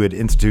he would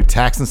institute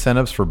tax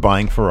incentives for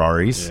buying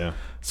Ferraris, Yeah.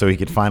 so he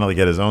could finally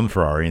get his own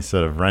Ferrari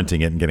instead of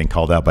renting it and getting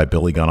called out by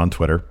Billy Gunn on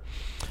Twitter.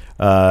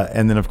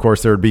 And then, of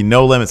course, there would be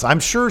no limits. I'm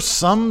sure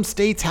some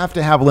states have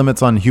to have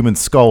limits on human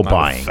skull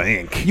buying.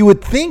 think. You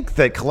would think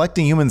that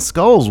collecting human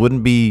skulls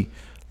wouldn't be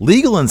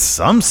legal in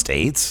some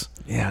states.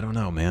 Yeah, I don't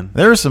know, man.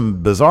 There are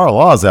some bizarre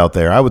laws out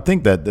there. I would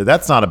think that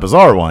that's not a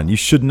bizarre one. You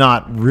should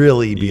not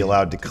really be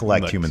allowed to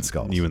collect human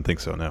skulls. You wouldn't think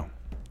so, no.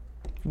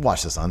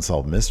 Watched this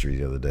Unsolved Mystery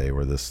the other day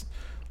where this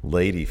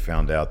lady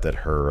found out that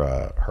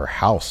her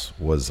house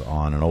was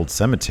on an old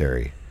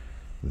cemetery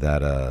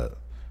that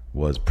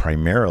was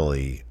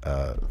primarily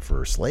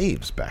for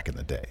slaves back in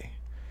the day.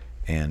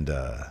 And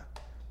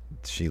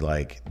she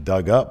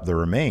dug up the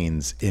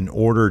remains in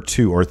order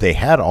to, or they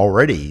had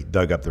already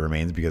dug up the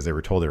remains because they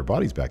were told there were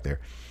bodies back there.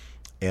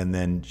 And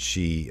then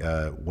she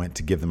went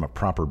to give them a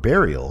proper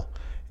burial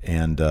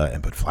and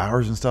put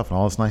flowers and stuff and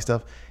all this nice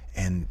stuff.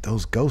 And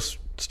those ghosts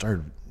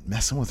started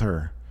messing with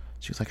her.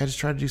 She was like, I just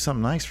tried to do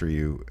something nice for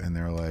you. And they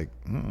were like,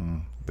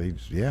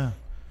 yeah.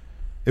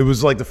 It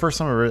was like the first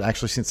time I've ever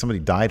actually seen somebody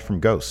died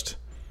from ghost.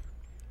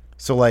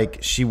 So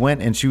she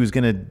went and she was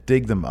going to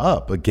dig them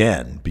up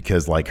again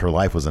because her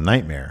life was a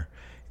nightmare.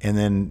 And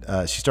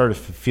then she started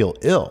to feel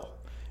ill.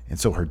 And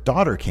so her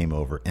daughter came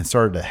over and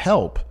started to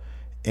help.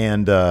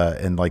 And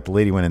the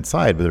lady went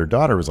inside, but her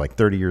daughter was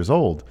 30 years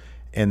old.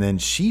 And then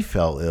she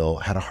fell ill,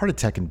 had a heart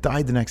attack, and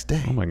died the next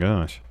day. Oh my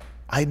gosh!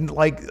 In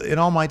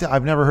all my time,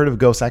 I've never heard of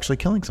ghosts actually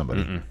killing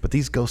somebody, but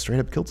these ghosts straight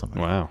up killed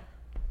somebody. Wow,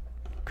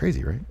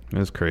 crazy, right?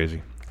 That's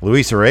crazy.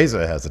 Luis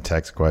Areza has a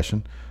text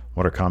question.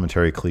 What are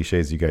commentary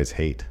cliches you guys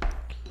hate?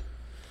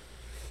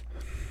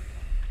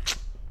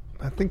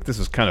 I think this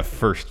is kind of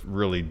first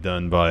really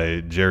done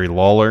by Jerry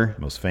Lawler,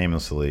 most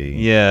famously.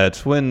 Yeah,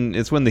 it's when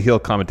the heel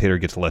commentator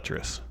gets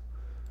lecherous.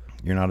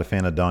 You're not a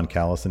fan of Don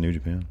Callis in New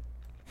Japan?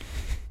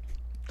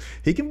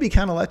 He can be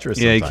kind of lecherous.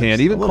 Yeah, sometimes, he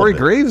can. Even a little Corey bit.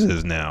 Graves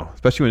is now,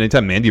 especially when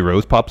anytime Mandy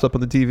Rose pops up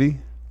on the TV.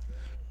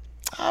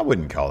 I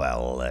wouldn't call that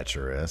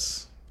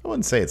lecherous. I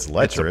wouldn't say it's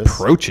lecherous. It's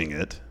approaching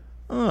it.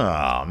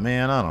 Oh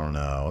man, I don't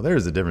know.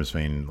 There's a difference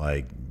between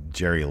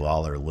Jerry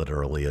Lawler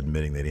literally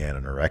admitting that he had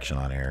an erection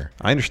on air.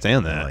 I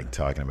understand that. And,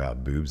 talking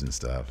about boobs and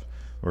stuff.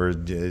 Where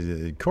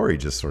Corey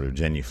just sort of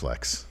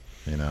genuflex,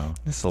 you know.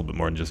 It's a little bit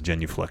more than just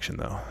genuflection,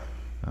 though.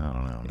 I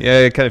don't know. Man.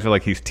 Yeah, I kind of feel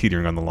like he's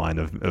teetering on the line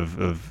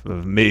of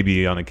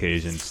maybe on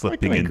occasion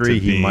slipping into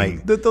being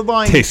the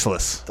line,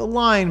 tasteless. The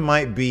line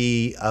might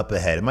be up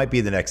ahead. It might be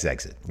the next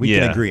exit. We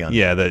can agree on that.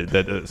 Yeah,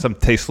 that some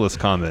tasteless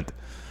comment.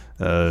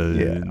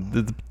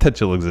 The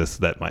potential exists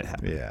that might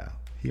happen. Yeah,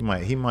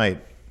 he might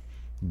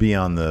be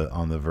on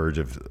the verge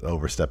of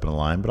overstepping the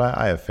line, but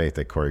I have faith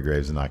that Corey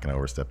Graves is not going to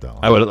overstep that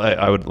line.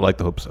 I would like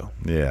to hope so.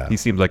 Yeah, he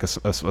seems like a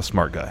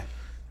smart guy.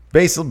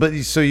 Basically, but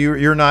so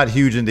you're not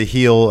huge into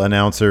heel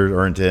announcers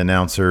or into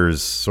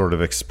announcers sort of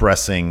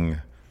expressing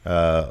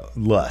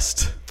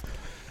lust.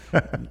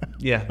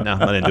 Yeah, no,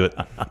 not into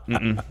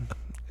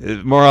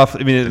it. More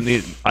often, I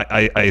mean,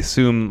 I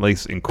assume,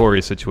 like in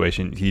Corey's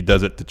situation, he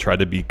does it to try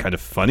to be kind of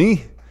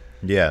funny.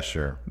 Yeah,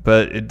 sure.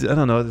 But I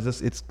don't know.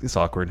 It's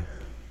awkward.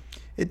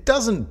 It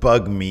doesn't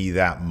bug me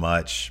that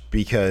much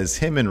because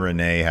him and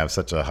Renee have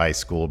such a high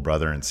school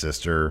brother and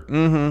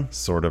sister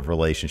sort of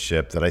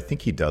relationship that I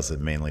think he does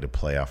it mainly to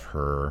play off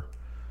her.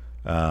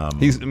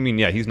 He's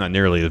not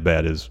nearly as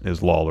bad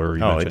as Lawler.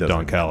 You mentioned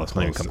Don Callis,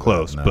 not even come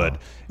close. No. But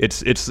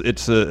it's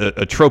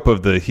a trope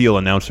of the heel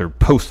announcer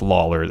post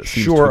Lawler that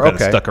seems to have kind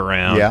of stuck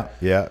around.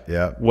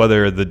 Yeah.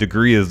 Whether the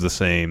degree is the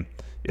same,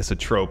 it's a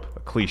trope, a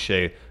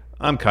cliche.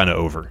 I'm kind of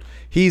over.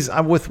 He's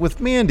with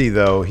Mandy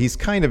though. He's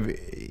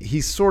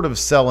sort of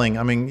selling.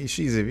 I mean,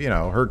 she's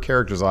her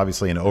character's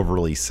obviously an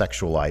overly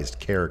sexualized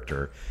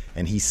character,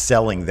 and he's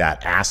selling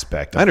that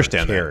aspect of her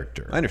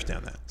character. I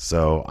understand that.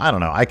 So I don't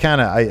know.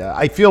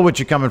 I feel what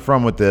you're coming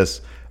from with this.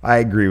 I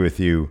agree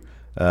with you.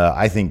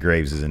 I think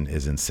Graves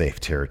is in safe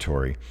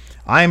territory.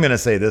 I'm going to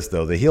say this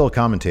though: the heel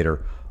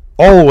commentator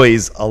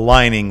always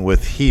aligning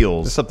with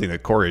heels. It's something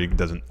that Corey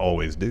doesn't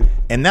always do.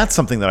 And that's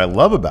something that I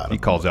love about him. He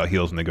calls out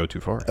heels when they go too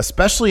far.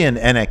 Especially in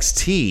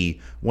NXT,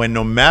 when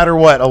no matter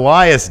what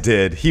Elias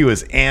did, he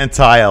was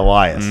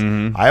anti-Elias.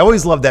 I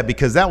always loved that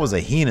because that was a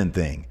Heenan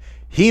thing.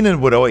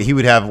 Heenan would always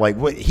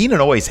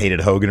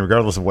hated Hogan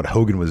regardless of what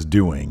Hogan was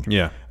doing.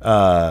 Yeah.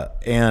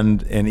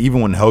 And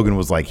even when Hogan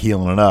was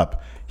healing it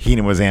up,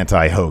 Heenan was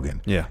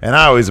anti-Hogan. Yeah. And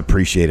I always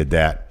appreciated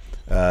that.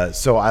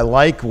 So I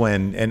like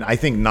and I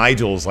think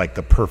Nigel's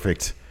the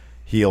perfect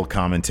heel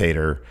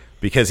commentator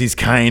because he's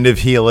kind of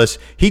heelish.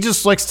 He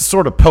just likes to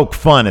sort of poke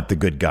fun at the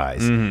good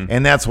guys.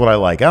 And that's what I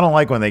like. I don't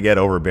like when they get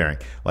overbearing.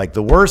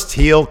 The worst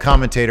heel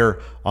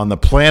commentator on the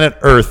planet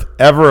Earth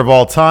ever of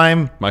all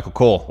time, Michael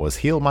Cole, was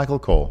heel Michael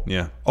Cole.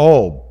 Yeah.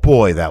 Oh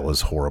boy, that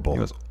was horrible. It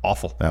was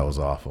awful. That was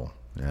awful.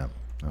 Yeah.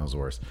 That was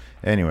worse.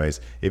 Anyways,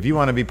 if you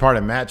want to be part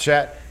of Matt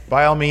Chat,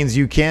 by all means,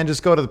 you can.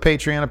 Just go to the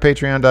Patreon at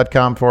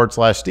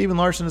patreon.com/Steven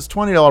Larson. It's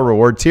 $20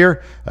 reward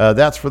tier.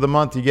 That's for the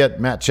month. You get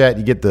Matt Chat.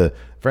 You get the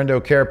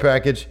Friendo Care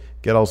Package.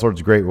 Get all sorts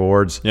of great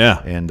rewards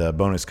and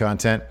bonus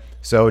content.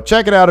 So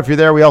check it out if you're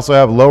there. We also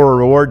have lower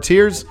reward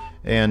tiers.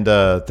 And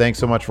thanks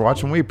so much for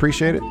watching. We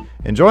appreciate it.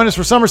 And join us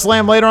for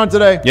SummerSlam later on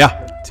today.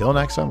 Yeah. Till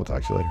next time. We'll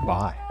talk to you later.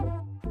 Bye.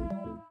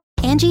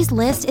 Angie's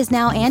List is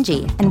now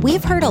Angie, and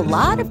we've heard a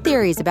lot of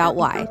theories about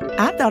why.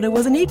 I thought it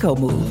was an eco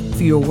move.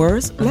 Fewer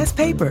words, less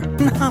paper.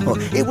 No,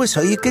 it was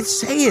so you could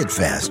say it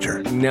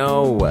faster.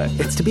 No,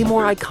 it's to be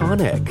more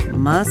iconic.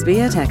 Must be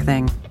a tech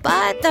thing.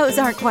 But those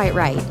aren't quite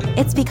right.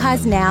 It's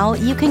because now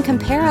you can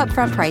compare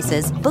upfront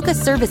prices, book a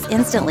service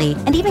instantly,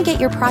 and even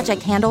get your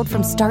project handled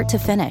from start to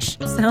finish.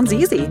 Sounds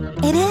easy.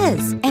 It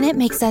is, and it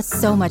makes us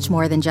so much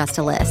more than just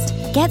a list.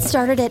 Get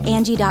started at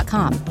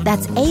Angie.com.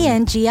 That's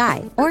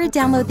ANGI, or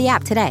download the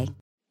app today.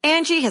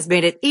 Angie has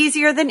made it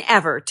easier than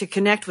ever to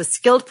connect with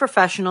skilled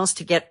professionals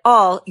to get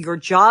all your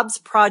jobs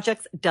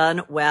projects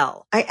done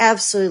well. I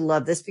absolutely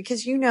love this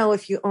because,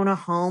 if you own a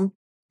home,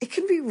 it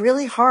can be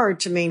really hard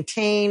to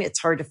maintain. It's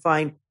hard to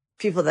find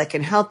people that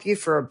can help you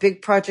for a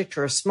big project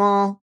or a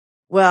small.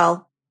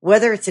 Well,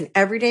 whether it's in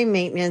everyday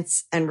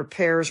maintenance and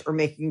repairs or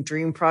making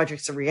dream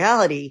projects a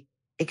reality,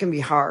 it can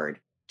be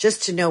hard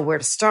just to know where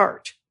to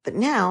start. But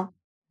now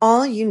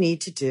all you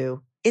need to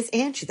do is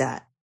Angie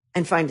that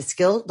and find a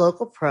skilled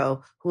local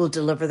pro who will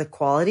deliver the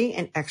quality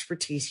and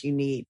expertise you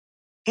need.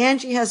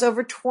 Angie has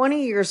over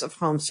 20 years of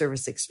home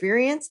service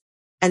experience,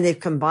 and they've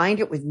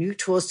combined it with new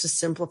tools to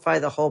simplify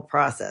the whole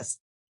process.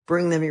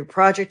 Bring them your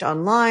project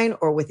online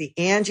or with the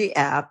Angie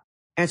app,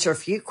 answer a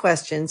few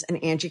questions,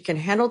 and Angie can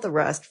handle the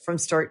rest from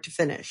start to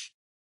finish.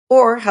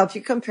 Or help you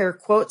compare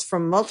quotes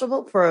from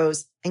multiple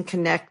pros and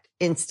connect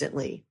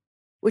instantly,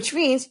 which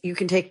means you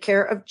can take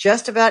care of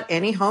just about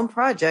any home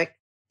project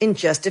in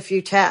just a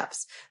few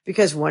taps.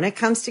 Because when it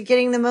comes to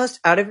getting the most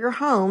out of your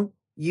home,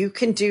 you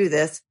can do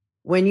this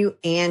when you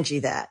Angie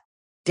that.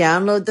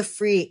 Download the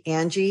free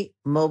Angie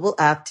mobile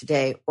app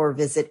today or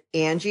visit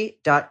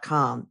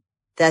Angie.com.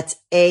 That's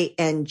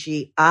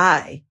ANGI.com.